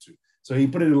want to. So he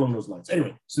put it along those lines.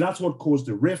 Anyway, so that's what caused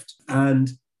the rift. And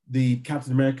the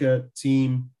Captain America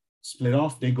team split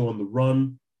off. They go on the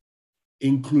run,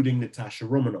 including Natasha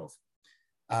Romanoff.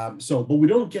 But we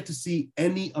don't get to see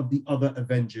any of the other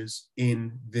Avengers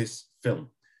in this film.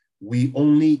 We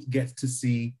only get to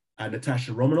see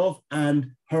Natasha Romanoff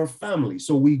and her family.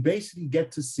 So we basically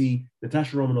get to see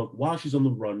Natasha Romanoff while she's on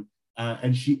the run,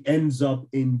 and she ends up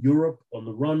in Europe on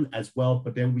the run as well.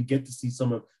 But then we get to see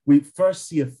we first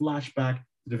see a flashback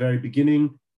to the very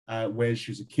beginning where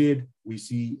she was a kid. We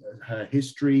see her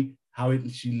history, how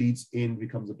she leads in,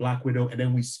 becomes a Black Widow. And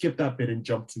then we skip that bit and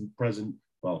jump to present,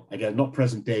 well, again, not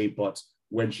present day, but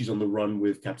when she's on the run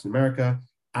with Captain America.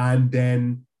 And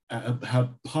then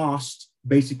her past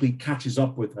basically catches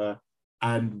up with her,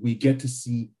 and we get to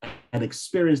see an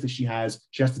experience that she has.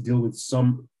 She has to deal with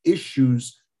some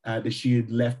issues that she had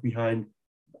left behind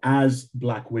as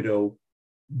Black Widow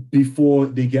before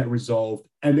they get resolved.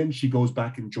 And then she goes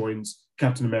back and joins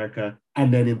Captain America,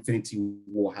 and then Infinity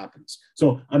War happens.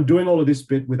 So I'm doing all of this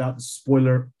bit without the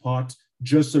spoiler part,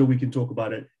 just so that we can talk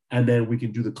about it, and then we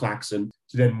can do the klaxon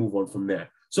to then move on from there.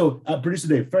 So Producer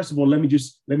Dave, first of all, let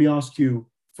me ask you,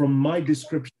 from my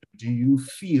description, do you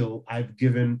feel I've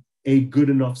given a good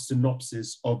enough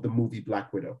synopsis of the movie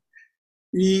Black Widow?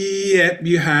 Yeah,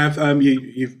 you have.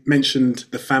 You've mentioned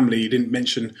the family. You didn't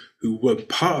mention who were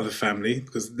part of the family,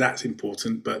 because that's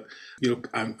important, but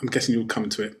I'm guessing you'll come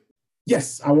to it.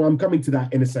 Yes, I'm coming to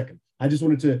that in a second. I just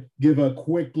wanted to give a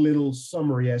quick little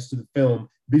summary as to the film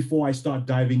before I start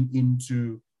diving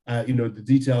into the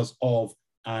details of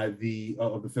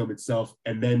the film itself,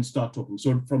 and then start talking.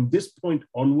 So from this point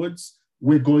onwards,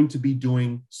 we're going to be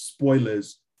doing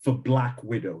spoilers for Black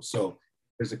Widow. So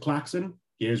there's a klaxon.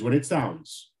 Here's what it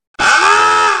sounds.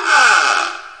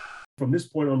 From this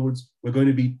point onwards, we're going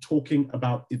to be talking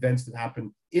about events that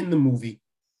happen in the movie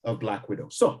of Black Widow.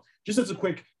 So just as a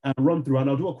quick run through, and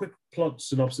I'll do a quick plot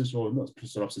synopsis, or not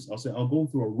synopsis, I'll go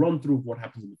through a run through of what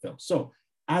happens in the film. So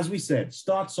as we said,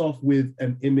 starts off with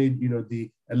an image,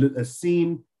 a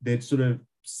scene that sort of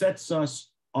sets us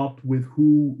up with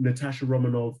who Natasha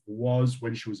Romanoff was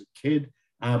when she was a kid.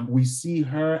 We see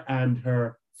her and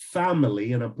her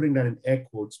family, and I'm putting that in air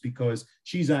quotes because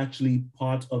she's actually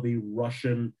part of a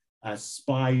Russian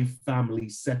spy family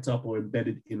set up or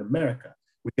embedded in America.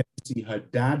 We get to see her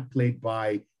dad, played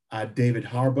by David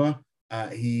Harbour.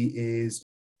 He is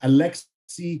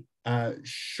Alexei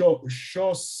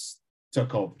Shostakov.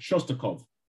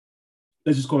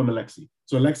 Let's just call him Alexei.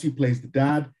 So Alexei plays the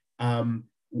dad.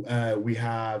 We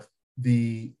have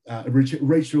the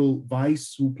Rachel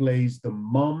Weisz, who plays the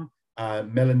mom,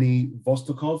 Melanie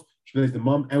Vostokov. She plays the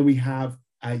mom. And we have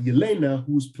Yelena,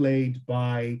 who's played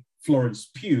by Florence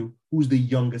Pugh, who's the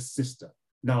youngest sister.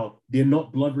 Now, they're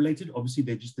not blood related. Obviously,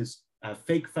 they're just this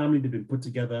fake family that have been put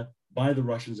together by the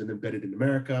Russians and embedded in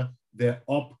America. Their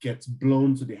op gets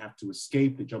blown, so they have to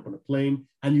escape. They jump on a plane.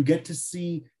 And you get to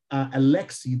see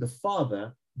Alexei, the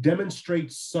father,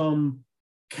 demonstrate some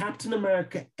Captain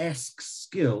America-esque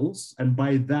skills. And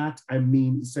by that, I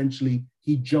mean, essentially,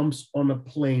 he jumps on a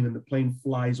plane and the plane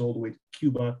flies all the way to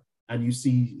Cuba. And you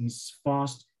see he's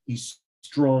fast, he's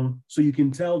strong. So you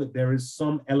can tell that there is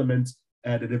some elements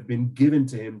that have been given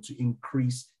to him to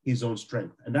increase his own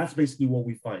strength. And that's basically what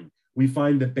we find. We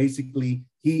find that basically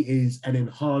he is an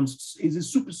enhanced, is a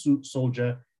super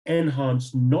soldier,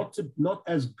 enhanced, not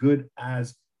as good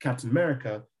as Captain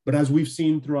America, but as we've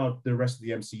seen throughout the rest of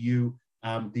the MCU,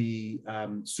 the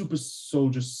super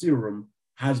soldier serum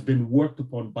has been worked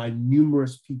upon by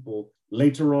numerous people.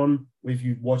 Later on, if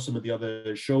you watch some of the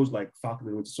other shows like Falcon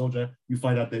and Winter Soldier, you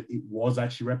find out that it was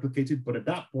actually replicated, but at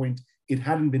that point, it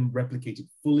hadn't been replicated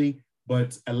fully.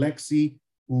 But Alexei,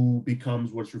 who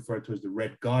becomes what's referred to as the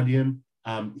Red Guardian,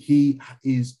 he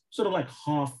is sort of like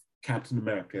half Captain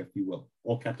America, if you will,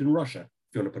 or Captain Russia,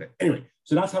 if you want to put it. Anyway,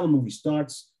 so that's how the movie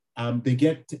starts.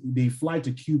 They fly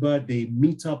to Cuba. They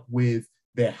meet up with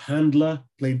their handler,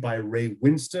 played by Ray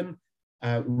Winston.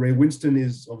 Ray Winston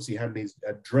is obviously handling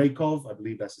Dreykov, I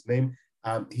believe that's his name.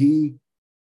 He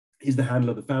is the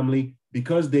handler of the family.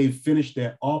 Because they've finished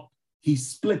their op, he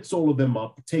splits all of them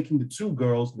up, taking the two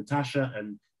girls, Natasha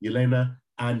and Yelena,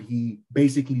 and he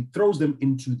basically throws them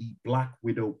into the Black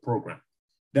Widow program.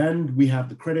 Then we have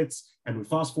the credits, and we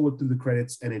fast forward through the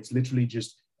credits, and it's literally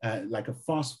just like a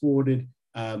fast forwarded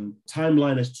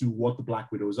timeline as to what the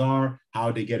Black Widows are,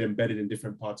 how they get embedded in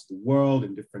different parts of the world,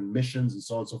 in different missions, and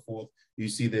so on and so forth. You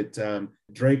see that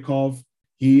Dreykov,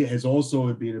 he has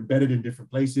also been embedded in different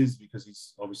places because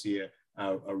he's obviously a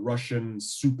Russian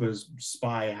super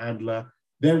spy handler.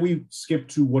 Then we skip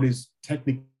to what is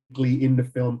technically in the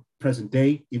film present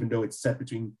day, even though it's set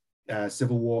between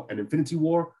Civil War and Infinity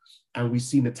War. And we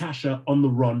see Natasha on the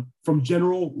run from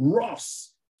General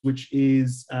Ross, which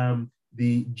is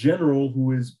the general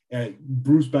who is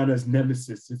Bruce Banner's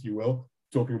nemesis, if you will,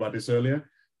 talking about this earlier.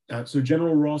 So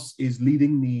General Ross is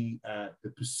leading the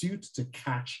pursuit to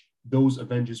catch those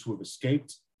Avengers who have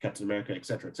escaped, Captain America, et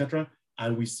cetera,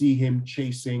 and we see him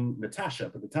chasing Natasha.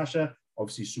 But Natasha,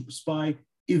 obviously super spy,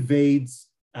 evades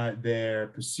their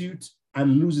pursuit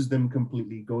and loses them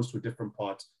completely, goes to a different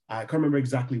part. I can't remember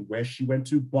exactly where she went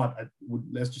to, but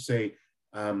let's just say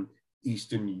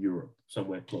Eastern Europe,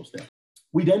 somewhere close there.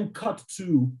 We then cut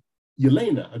to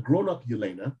Yelena, a grown-up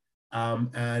Yelena,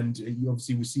 and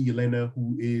obviously we see Yelena,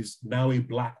 who is now a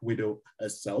Black Widow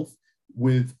herself,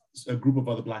 with a group of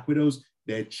other Black Widows.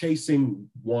 They're chasing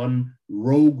one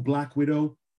rogue Black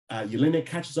Widow. Yelena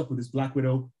catches up with this Black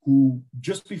Widow, who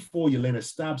just before Yelena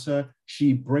stabs her,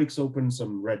 she breaks open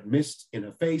some red mist in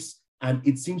her face, and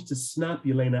it seems to snap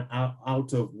Yelena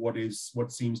out of what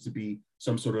seems to be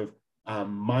some sort of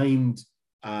mind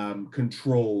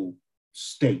control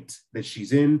state that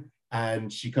she's in.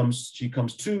 And she comes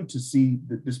to see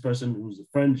this person who's a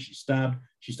friend she stabbed.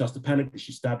 She starts to panic that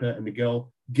she stabbed her, and the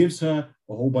girl gives her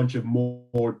a whole bunch of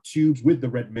more tubes with the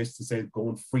red mist to say, go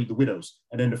and free the widows.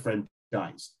 And then the friend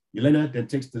dies. Yelena then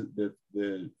takes the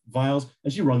vials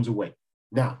and she runs away.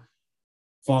 Now,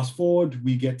 fast forward,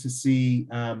 we get to see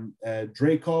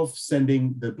Dreykov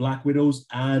sending the Black Widows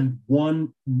and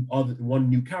one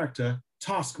new character,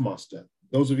 Taskmaster.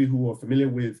 Those of you who are familiar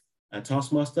with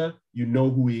Taskmaster, you know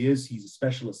who he is. He's a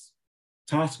specialist.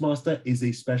 Taskmaster is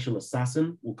a special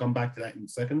assassin. We'll come back to that in a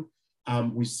second.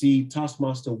 We see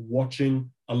Taskmaster watching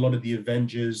a lot of the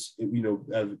Avengers,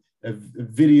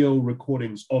 video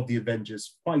recordings of the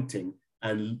Avengers fighting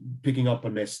and picking up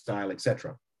on their style,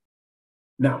 etc.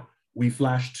 Now, we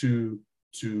flash to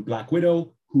Black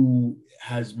Widow, who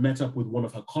has met up with one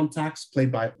of her contacts,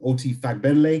 played by Oti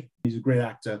Fagbenle. He's a great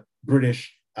actor,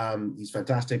 British. He's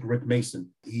fantastic, Rick Mason.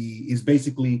 He is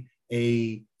basically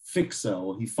a fixer,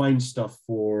 or he finds stuff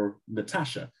for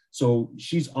Natasha. So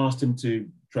she's asked him to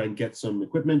try and get some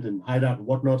equipment and hide out and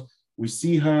whatnot. We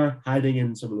see her hiding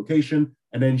in some location,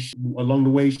 and then along the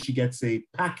way, she gets a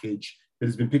package that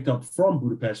has been picked up from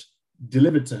Budapest,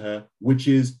 delivered to her, which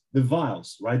is the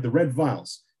vials, right? The red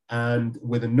vials. and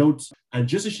with a note. And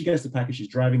just as she gets the package, she's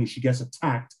driving and she gets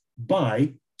attacked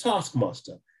by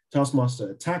Taskmaster. Taskmaster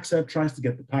attacks her, tries to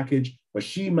get the package, but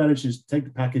she manages to take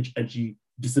the package and she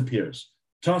disappears.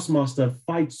 Taskmaster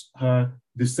fights her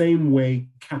the same way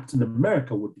Captain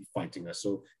America would be fighting her.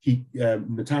 So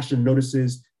Natasha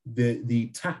notices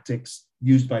the tactics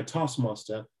used by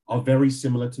Taskmaster are very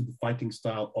similar to the fighting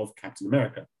style of Captain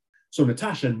America. So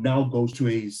Natasha now goes to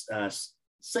a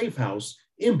safe house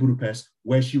in Budapest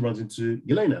where she runs into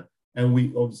Yelena. And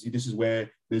this is where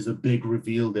there's a big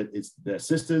reveal that it's their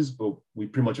sisters, but we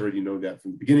pretty much already know that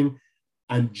from the beginning.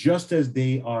 And just as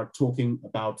they are talking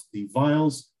about the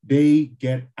vials, they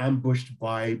get ambushed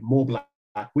by more Black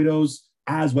Widows,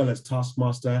 as well as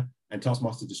Taskmaster. And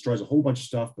Taskmaster destroys a whole bunch of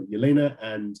stuff, but Yelena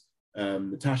and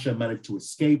Natasha manage to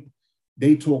escape.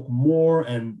 They talk more,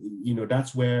 and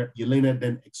that's where Yelena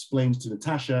then explains to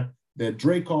Natasha that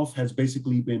Dreykov has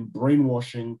basically been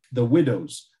brainwashing the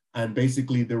widows. And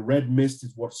basically the red mist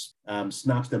is what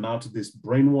snaps them out of this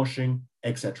brainwashing,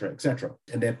 etc., etc.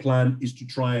 And their plan is to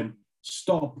try and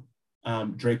stop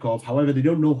Dreykov. However, they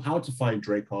don't know how to find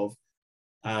Dreykov.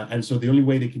 And so the only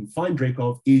way they can find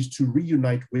Dreykov is to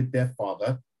reunite with their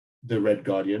father, the Red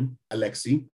Guardian,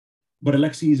 Alexei. But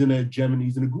Alexei is in a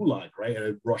gulag, right?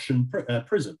 A Russian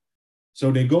prison.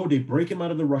 So they break him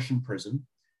out of the Russian prison.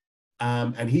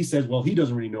 And he says, well, he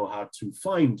doesn't really know how to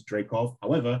find Dreykov.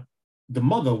 However, the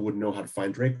mother would know how to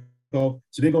find Dreykov.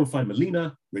 So they go and find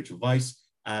Melina, Rachel Weisz,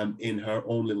 in her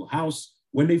own little house.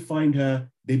 When they find her,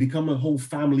 they become a whole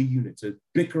family unit, a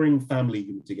bickering family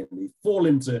unit again. They fall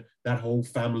into that whole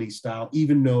family style,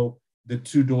 even though the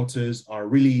two daughters are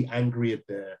really angry at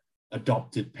their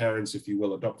adopted parents,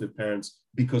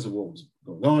 because of what was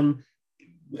going on.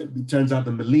 It turns out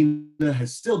that Melina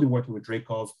has still been working with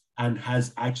Dreykov and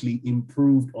has actually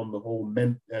improved on the whole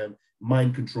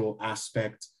mind control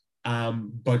aspect.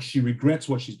 But she regrets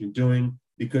what she's been doing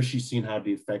because she's seen how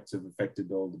the effects have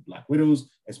affected all the Black Widows,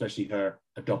 especially her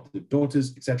adopted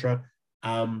daughters, etc.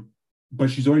 But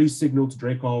she's already signaled to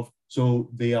Dreykov, so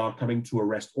they are coming to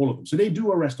arrest all of them. So they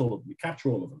do arrest all of them, they capture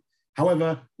all of them.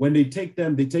 However, when they take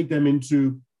them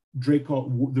into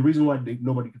Dreykov. The reason why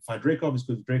nobody can find Dreykov is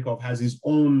because Dreykov has his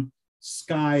own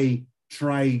sky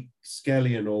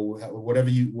triskelion or whatever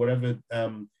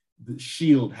the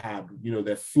shield had,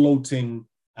 their floating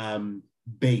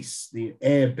base, the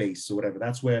air base or whatever.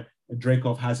 That's where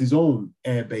Dreykov has his own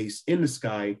air base in the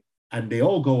sky, and they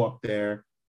all go up there.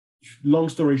 Long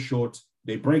story short,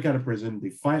 they break out of prison,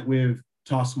 they fight with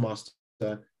Taskmaster.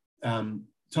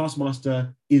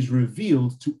 Taskmaster is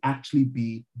revealed to actually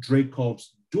be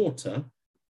Dreykov's daughter,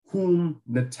 whom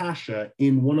Natasha,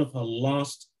 in one of her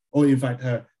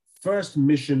her first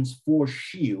missions for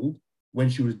S.H.I.E.L.D., when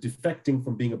she was defecting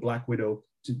from being a Black Widow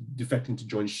to defecting to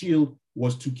join S.H.I.E.L.D.,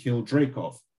 was to kill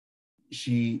Dreykov.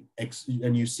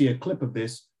 And you see a clip of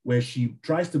this where she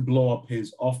tries to blow up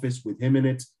his office with him in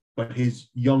it, but his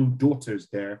young daughter's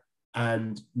there,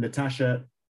 and Natasha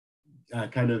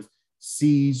kind of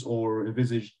sees or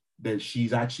envisages that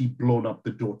she's actually blown up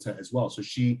the daughter as well. So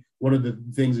one of the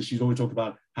things that she's always talked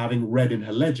about having read in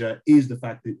her ledger is the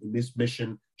fact that in this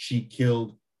mission, she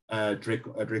killed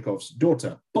Dreykov's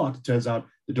daughter. But it turns out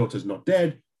the daughter's not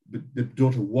dead. The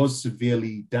daughter was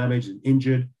severely damaged and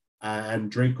injured,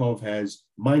 and Dreykov has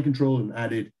mind control and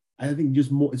added, I think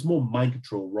it's more mind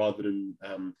control rather than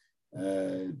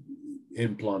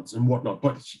implants and whatnot.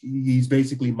 But he's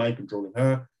basically mind controlling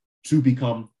her to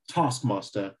become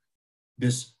Taskmaster,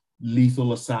 this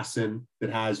lethal assassin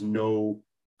that has no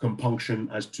compunction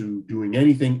as to doing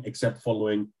anything except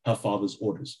following her father's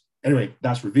orders. Anyway,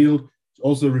 that's revealed. It's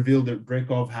also revealed that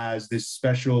Dreykov has this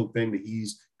special thing that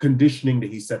he's conditioning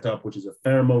that he set up, which is a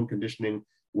pheromone conditioning,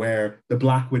 where the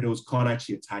Black Widows can't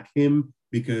actually attack him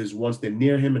because once they're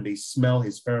near him and they smell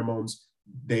his pheromones,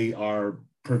 they are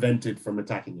prevented from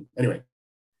attacking him. Anyway,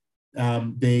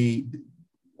 the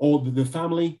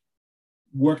family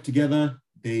work together.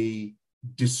 They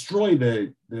destroy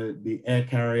the air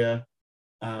carrier.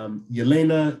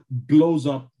 Yelena blows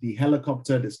up the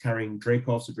helicopter that's carrying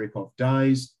Dreykov, so Dreykov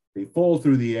dies. They fall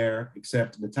through the air,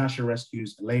 except Natasha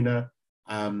rescues Elena.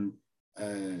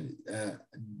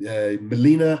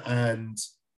 Melina and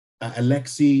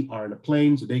Alexei are in a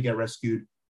plane, so they get rescued.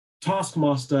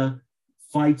 Taskmaster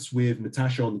fights with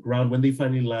Natasha on the ground. When they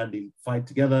finally land, they fight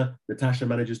together. Natasha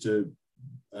manages to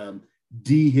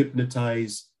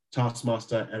de-hypnotize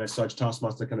Taskmaster, and as such,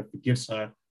 Taskmaster kind of forgives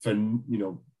her for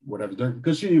whatever done,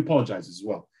 because she apologizes as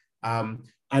well.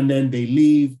 And then they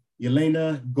leave.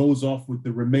 Yelena goes off with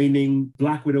the remaining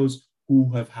Black Widows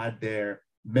who have had their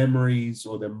memories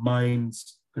or their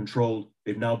minds controlled.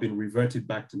 They've now been reverted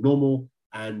back to normal,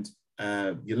 and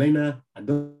Yelena and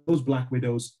those Black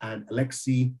Widows and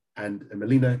Alexei and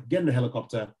Melina get in the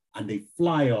helicopter and they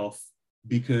fly off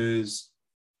because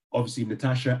obviously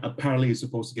Natasha apparently is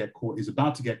about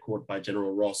to get caught by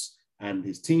General Ross and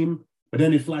his team. But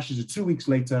then it flashes to 2 weeks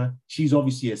later. She's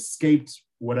obviously escaped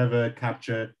whatever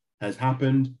capture has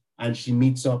happened. And she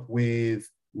meets up with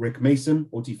Rick Mason,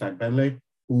 Otifak Benley,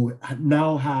 who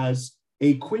now has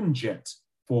a Quinjet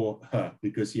for her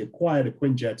because he acquired a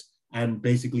Quinjet and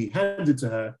basically hands it to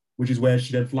her, which is where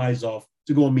she then flies off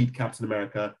to go and meet Captain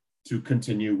America to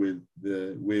continue with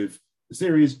the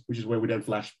series, which is where we then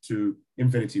flash to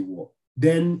Infinity War.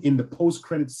 Then in the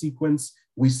post-credit sequence,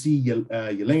 we see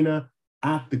Yelena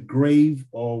at the grave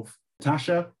of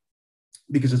Tasha,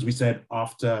 because as we said,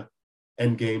 after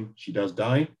Endgame, she does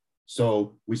die.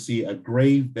 So we see a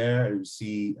grave there, and we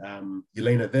see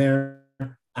Yelena there,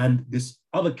 and this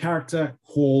other character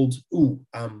called,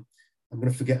 I'm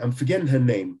forgetting her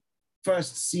name.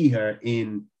 First see her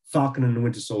in Falcon and the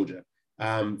Winter Soldier.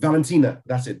 Valentina,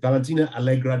 that's it, Valentina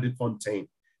Allegra de Fontaine.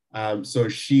 So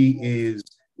she is,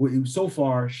 so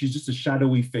far, she's just a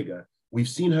shadowy figure. We've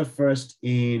seen her first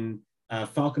in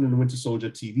Falcon and the Winter Soldier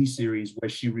TV series, where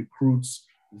she recruits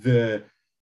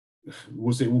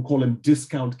we'll call him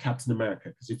Discount Captain America,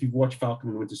 because if you've watched Falcon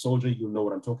and the Winter Soldier, you'll know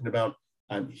what I'm talking about.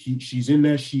 She's in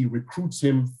there, she recruits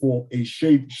him for a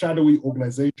shadowy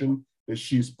organization that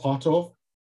she's part of.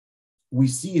 We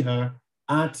see her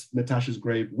at Natasha's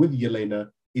grave with Yelena.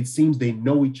 It seems they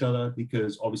know each other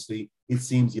because obviously it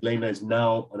seems Yelena is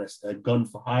now on a gun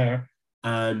for hire,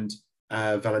 and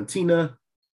Valentina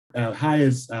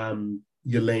hires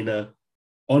Yelena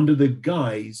under the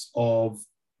guise of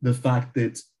the fact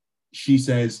that she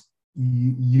says,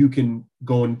 you can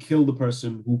go and kill the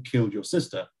person who killed your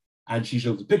sister. And she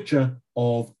shows a picture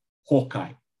of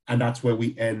Hawkeye. And that's where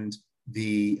we end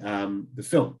the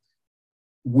film.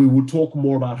 We will talk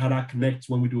more about how that connects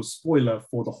when we do a spoiler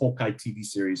for the Hawkeye TV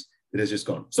series that has just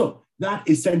gone. So that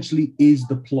essentially is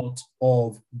the plot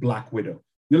of Black Widow.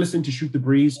 You're listening to Shoot the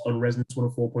Breeze on Resonance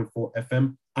 104.4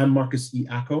 FM. I'm Marcus E.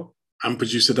 Acko. I'm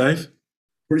producer Dave.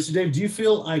 Producer Dave, do you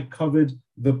feel I covered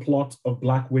the plot of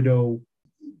Black Widow,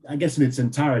 I guess, in its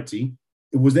entirety?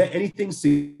 Was there anything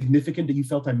significant that you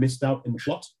felt I missed out in the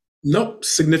plot? Not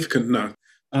significant, no.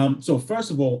 So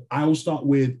first of all, I will start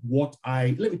with what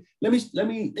let me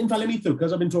throw,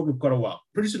 because I've been talking for quite a while.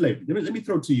 Producer Dave, let me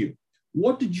throw it to you.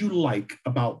 What did you like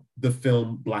about the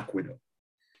film Black Widow?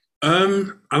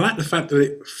 I like the fact that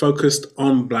it focused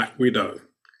on Black Widow.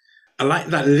 I like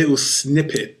that little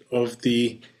snippet of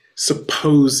the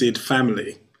supposed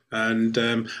family, and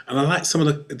I like some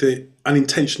of the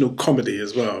unintentional comedy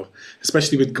as well,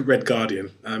 especially with Red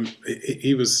Guardian.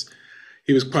 He was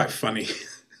quite funny.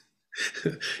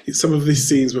 Some of these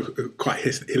scenes were quite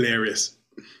hilarious.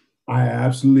 I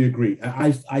absolutely agree.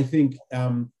 I think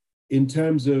in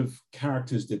terms of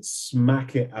characters that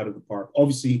smack it out of the park,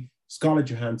 obviously Scarlett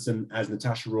Johansson as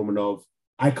Natasha Romanoff.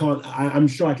 I'm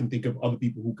sure I can think of other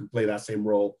people who can play that same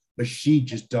role, but she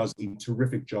just does a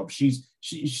terrific job. She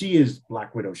is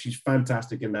Black Widow. She's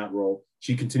fantastic in that role.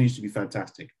 She continues to be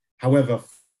fantastic. However,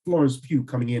 Florence Pugh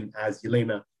coming in as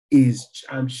Yelena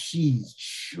she's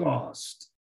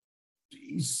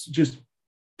just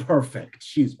perfect.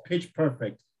 She's pitch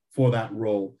perfect for that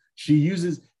role. She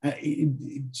uses,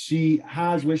 she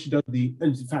has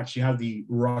the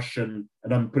Russian,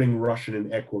 and I'm putting Russian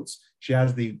in air quotes. She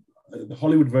has the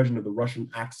Hollywood version of the Russian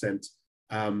accent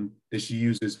that she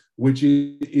uses, which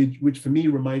for me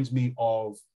reminds me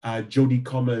of Jodie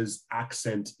Comer's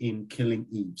accent in Killing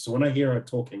Eve. So when I hear her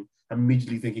talking, I'm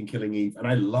immediately thinking Killing Eve, and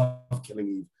I love Killing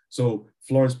Eve. So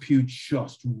Florence Pugh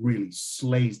just really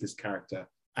slays this character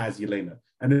as Yelena.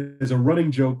 And there's a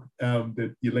running joke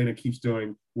that Yelena keeps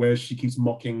doing where she keeps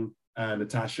mocking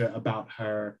Natasha about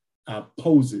her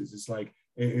poses. It's like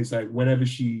when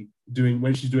she's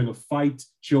doing a fight,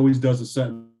 she always does a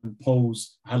certain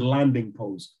pose, her landing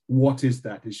pose. What is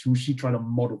that? Who's she trying to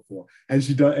model for? And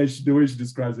the way she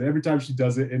describes it, every time she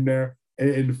does it in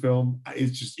the film,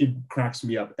 it cracks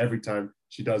me up every time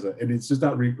she does it. And it's just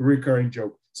that recurring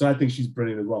joke. So I think she's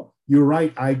brilliant as well. You're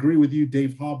right. I agree with you.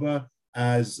 Dave Harbour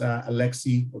as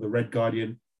Alexei, or the Red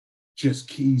Guardian, he's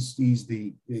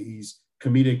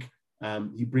comedic.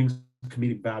 He brings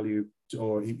comedic value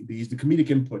he's the comedic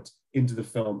input into the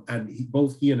film, and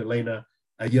both he and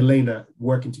Yelena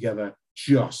working together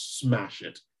just smash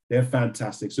it. They're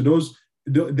fantastic. So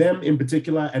them in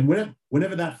particular, and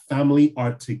whenever that family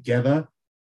are together,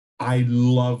 I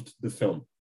loved the film.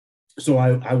 So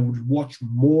I would watch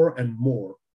more and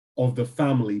more of the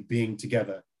family being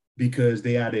together, because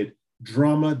they added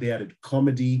drama, they added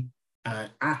comedy,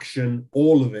 action,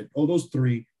 all of it. All those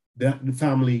three that the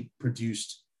family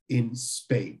produced in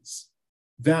spades.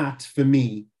 That, for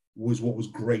me, was what was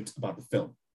great about the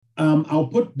film. I'll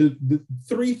put the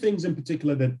three things in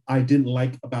particular that I didn't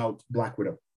like about Black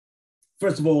Widow.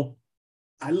 First of all,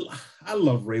 I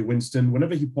love Ray Winston.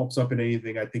 Whenever he pops up in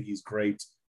anything, I think he's great.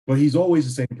 But he's always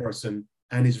the same person,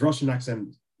 and his Russian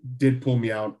accent did pull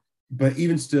me out. But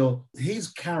even still, his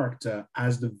character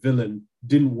as the villain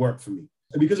didn't work for me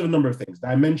because of a number of things.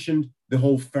 I mentioned the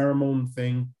whole pheromone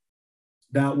thing.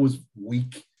 That was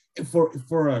weak. For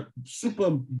a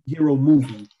superhero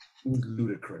movie, it was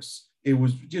ludicrous. It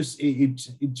was just, it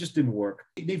just didn't work.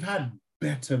 They've had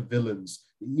better villains.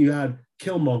 You had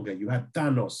Killmonger, you had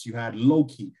Thanos, you had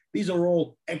Loki. These are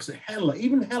all Hela.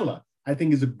 Even Hela, I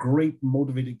think, is a great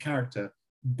motivated character.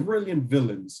 Brilliant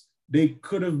villains. They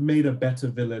could have made a better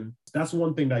villain. That's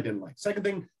one thing that I didn't like. Second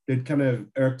thing that kind of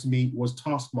irked me was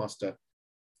Taskmaster.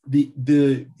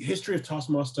 The history of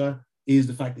Taskmaster is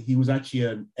the fact that he was actually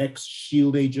an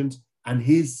ex-SHIELD agent, and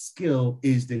his skill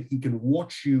is that he can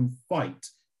watch you fight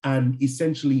and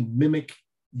essentially mimic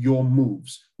your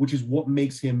moves, which is what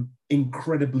makes him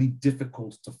incredibly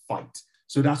difficult to fight.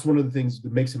 So that's one of the things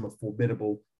that makes him a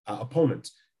formidable opponent.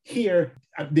 Here,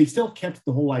 they still kept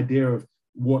the whole idea of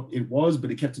what it was, but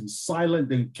they kept him silent.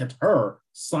 They kept her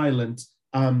silent,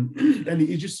 and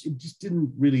it just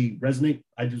didn't really resonate.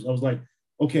 I was like,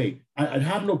 okay, I'd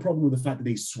have no problem with the fact that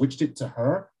they switched it to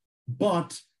her,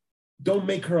 but don't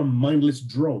make her a mindless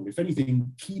drone. If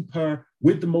anything, keep her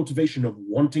with the motivation of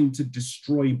wanting to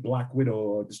destroy Black Widow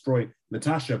or destroy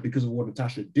Natasha because of what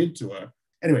Natasha did to her.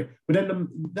 Anyway, but then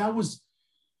that was,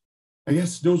 I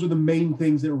guess those were the main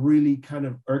things that really kind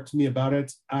of irked me about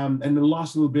it. And the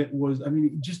last little bit was, I mean,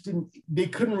 it just they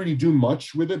couldn't really do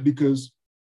much with it because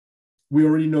we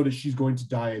already know that she's going to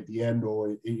die at the end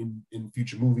or in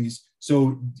future movies.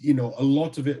 So, you know, a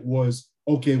lot of it was,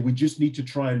 okay, we just need to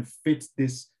try and fit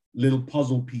this little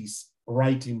puzzle piece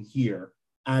right in here.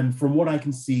 And from what I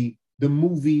can see, the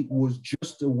movie was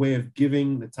just a way of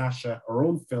giving Natasha her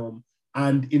own film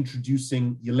and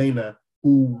introducing Yelena,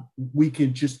 who we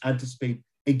can just anticipate,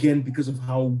 again, because of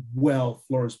how well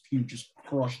Florence Pugh just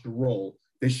crushed the role,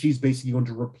 that she's basically going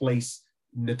to replace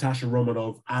Natasha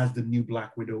Romanoff as the new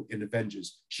Black Widow in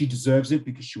Avengers. She deserves it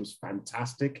because she was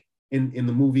fantastic in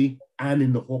the movie and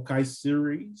in the Hawkeye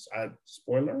series.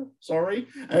 Spoiler, sorry.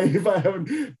 If I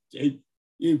haven't,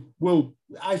 well,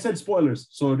 I said spoilers,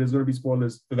 so there's going to be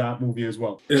spoilers for that movie as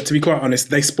well. To be quite honest,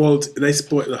 they spoiled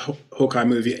the Hawkeye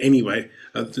movie anyway,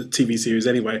 the TV series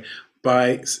anyway,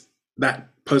 by that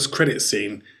post-credit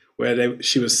scene where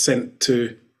she was sent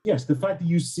to... Yes, the fact that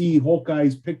you see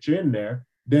Hawkeye's picture in there,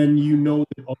 then you know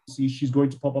that obviously she's going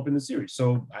to pop up in the series.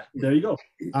 So there you go.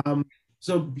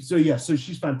 So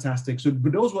she's fantastic. So,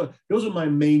 but those were my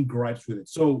main gripes with it.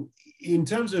 So in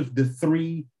terms of the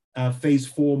three Phase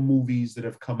 4 movies that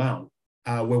have come out,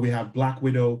 where we have Black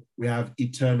Widow, we have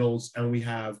Eternals, and we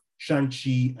have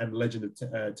Shang-Chi and Legend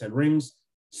of Ten Rings.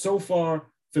 So far,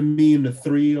 for me, in the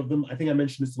three of them, I think I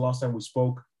mentioned this the last time we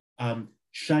spoke,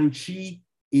 Shang-Chi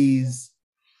is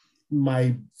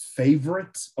my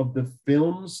favorite of the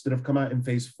films that have come out in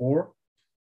Phase 4.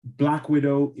 Black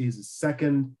Widow is a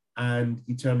second, and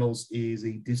Eternals is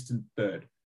a distant third.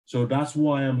 So that's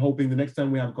why I'm hoping the next time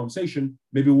we have a conversation,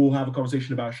 maybe we'll have a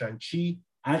conversation about Shang-Chi.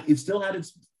 It still had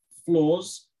its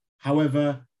flaws.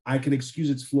 However, I can excuse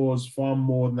its flaws far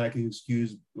more than I can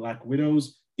excuse Black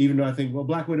Widow's, even though I think, well,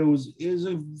 Black Widow is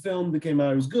a film that came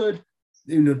out, it was good.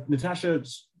 You know, Natasha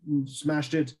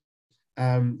smashed it.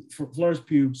 Florence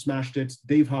Pugh smashed it.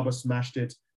 Dave Harbour smashed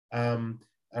it.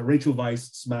 Rachel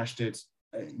Weisz smashed it.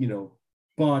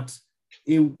 But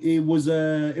it was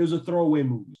a throwaway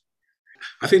movie.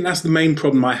 I think that's the main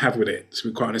problem I have with it, to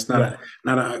be quite honest. Now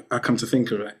that I come to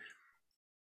think of it,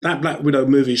 that Black Widow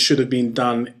movie should have been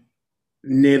done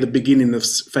near the beginning of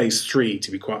Phase 3,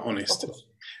 to be quite honest. Of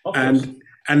course.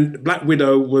 And Black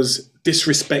Widow was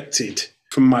disrespected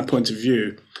from my point of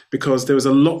view, because there was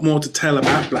a lot more to tell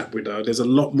about Black Widow. There's a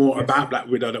lot more about Black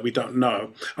Widow that we don't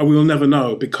know, and we will never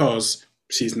know because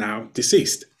she's now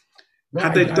deceased. No,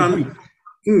 Had they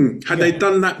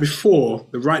done that before,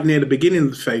 right near the beginning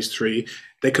of Phase 3,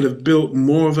 they could have built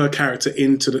more of her character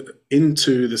into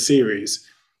the series,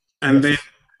 and then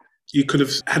you could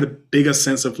have had a bigger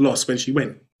sense of loss when she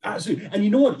went. Absolutely. And you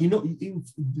know what?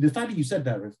 The fact that you said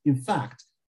that, in fact,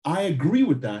 I agree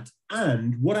with that.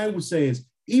 And what I would say is,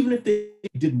 even if they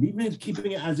didn't, even if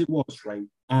keeping it as it was, right?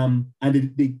 And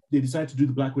they decided to do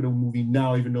the Black Widow movie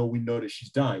now, even though we know that she's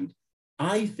died,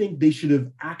 I think they should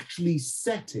have actually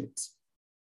set it,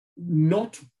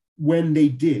 not when they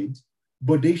did,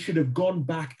 but they should have gone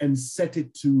back and set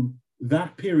it to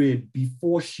that period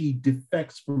before she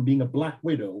defects from being a Black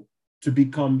Widow to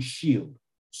become S.H.I.E.L.D.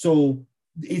 So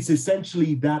it's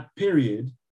essentially that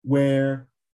period where,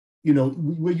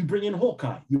 where you bring in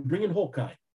Hawkeye, you bring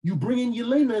in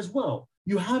Yelena as well.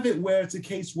 You have it where it's a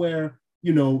case where,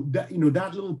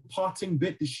 that little parting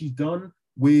bit that she's done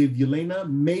with Yelena,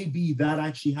 maybe that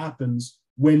actually happens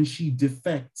when she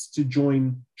defects to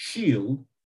join S.H.I.E.L.D.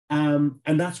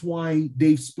 And that's why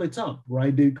they've split up,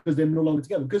 right? Because they're no longer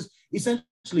together. Because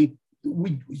essentially,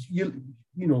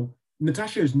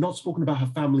 Natasha has not spoken about her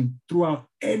family throughout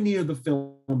any of the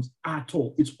films at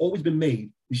all. It's always been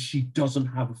made that she doesn't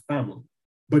have a family.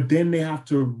 But then they have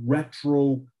to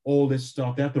retro all this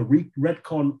stuff. They have to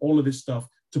retcon all of this stuff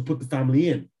to put the family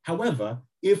in. However,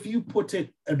 if you put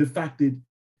it at the fact that,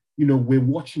 we're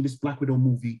watching this Black Widow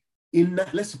movie in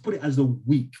that, let's put it as the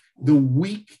week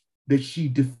that she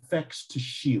defects to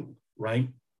S.H.I.E.L.D., right?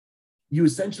 You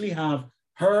essentially have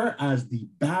her as the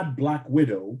bad Black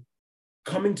Widow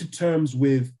coming to terms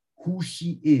with who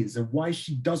she is and why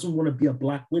she doesn't want to be a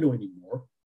Black Widow anymore.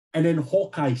 And then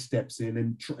Hawkeye steps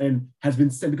in and has been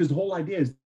sent, because the whole idea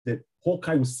is that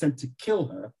Hawkeye was sent to kill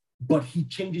her, but he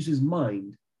changes his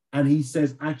mind and he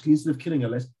says, actually, instead of killing her,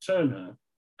 let's turn her.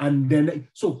 And then,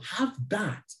 so have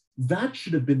that. That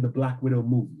should have been the Black Widow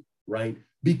movie, right?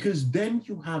 Because then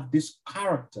you have this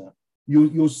character,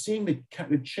 you're seeing the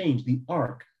change, the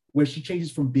arc, where she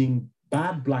changes from being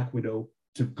bad Black Widow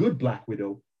to good Black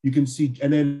Widow. You can see,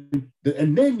 and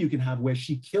then you can have where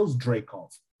she kills Dreykov,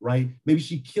 right? Maybe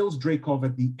she kills Dreykov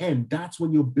at the end. That's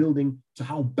when you're building to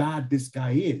how bad this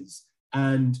guy is.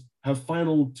 And her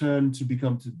final turn to be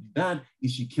that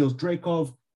is she kills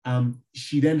Dreykov.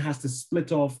 She then has to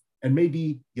split off, and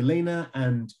maybe Yelena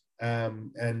and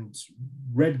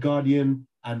Red Guardian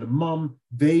and the mom,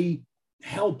 they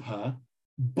help her,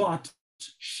 but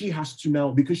she has to now,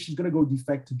 because she's going to go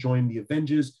defect to join the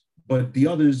Avengers, but the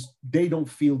others, they don't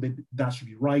feel that should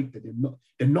be right, that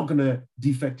they're not going to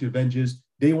defect to Avengers.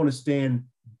 They want to stay and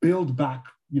build back,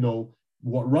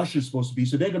 what Russia's supposed to be.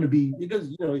 So they're going to be,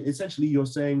 because, essentially you're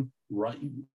saying, right,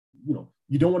 you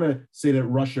don't want to say that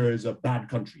Russia is a bad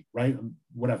country, right?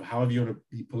 Whatever, however you want to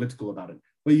be political about it.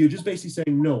 But you're just basically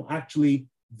saying, no, actually,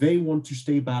 they want to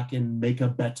stay back and make a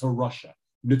better Russia.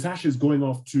 Natasha is going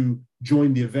off to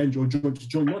join the Avengers, or to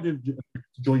join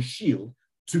S.H.I.E.L.D.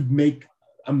 to make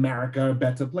America a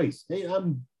better place. Hey,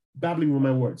 I'm babbling with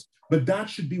my words. But that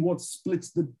should be what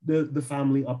splits the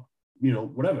family up,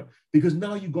 whatever. Because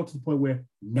now you got to the point where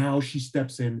now she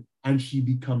steps in and she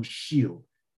becomes S.H.I.E.L.D.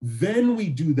 Then we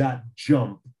do that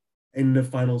jump in the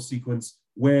final sequence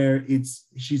where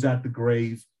she's at the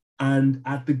grave, and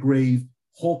at the grave,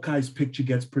 Hawkeye's picture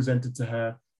gets presented to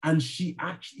her, and she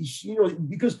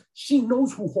because she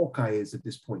knows who Hawkeye is at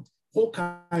this point.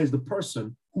 Hawkeye is the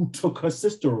person who took her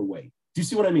sister away. Do you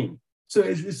see what I mean? So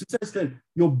it's a sense that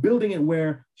you're building it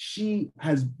where she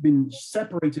has been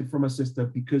separated from her sister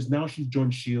because now she's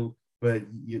joined S.H.I.E.L.D., but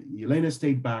Yelena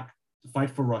stayed back to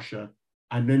fight for Russia,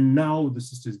 and then now the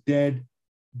sister's dead.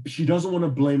 She doesn't want to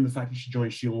blame the fact that she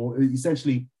joined S.H.I.E.L.D.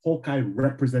 Essentially, Hawkeye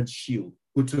represents S.H.I.E.L.D.,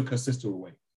 who took her sister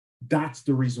away. That's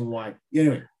the reason why.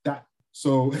 Anyway,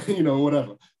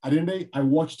 whatever. At the end of the day, I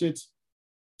watched it.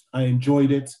 I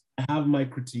enjoyed it. I have my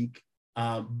critique,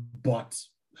 but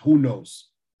who knows?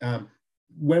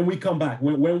 When we come back,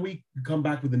 when we come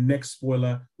back with the next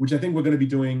spoiler, which I think we're going to be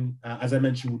doing, as I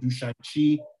mentioned, we'll do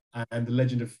Shang-Chi and the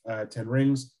Legend of Ten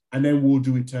Rings, and then we'll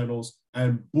do Eternals.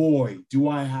 And boy, do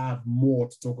I have more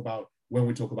to talk about when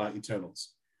we talk about Eternals.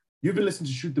 You've been listening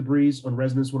to Shoot the Breeze on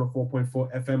Resonance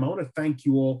 104.4 FM. I want to thank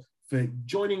you all for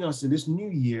joining us in this new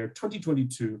year,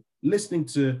 2022, listening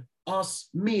to us,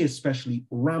 me especially,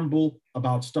 ramble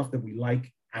about stuff that we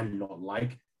like and not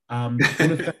like. I want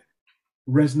to thank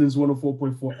Resonance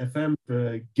 104.4 FM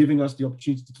for giving us the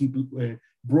opportunity to keep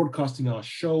broadcasting our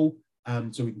show,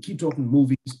 so we can keep talking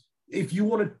movies. If you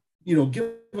want to,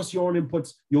 give us your own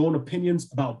inputs, your own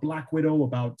opinions about Black Widow,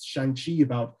 about Shang-Chi,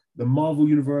 about the Marvel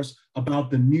Universe, about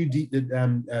the new,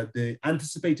 the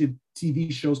anticipated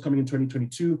TV shows coming in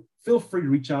 2022, feel free to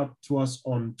reach out to us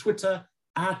on Twitter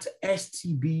at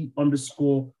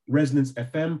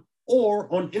 @STB_ResonanceFM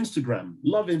or on Instagram.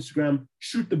 Love Instagram,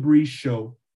 Shoot the Breeze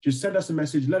Show. Just send us a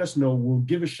message, let us know. We'll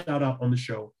give a shout out on the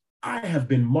show. I have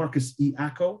been Marcus E.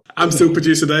 Acko. I'm still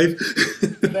producer Dave.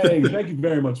 Thank you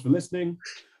very much for listening.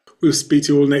 We'll speak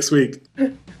to you all next week.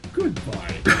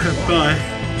 Goodbye. Bye.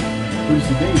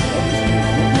 Producer Dave,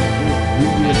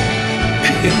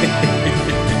 obviously.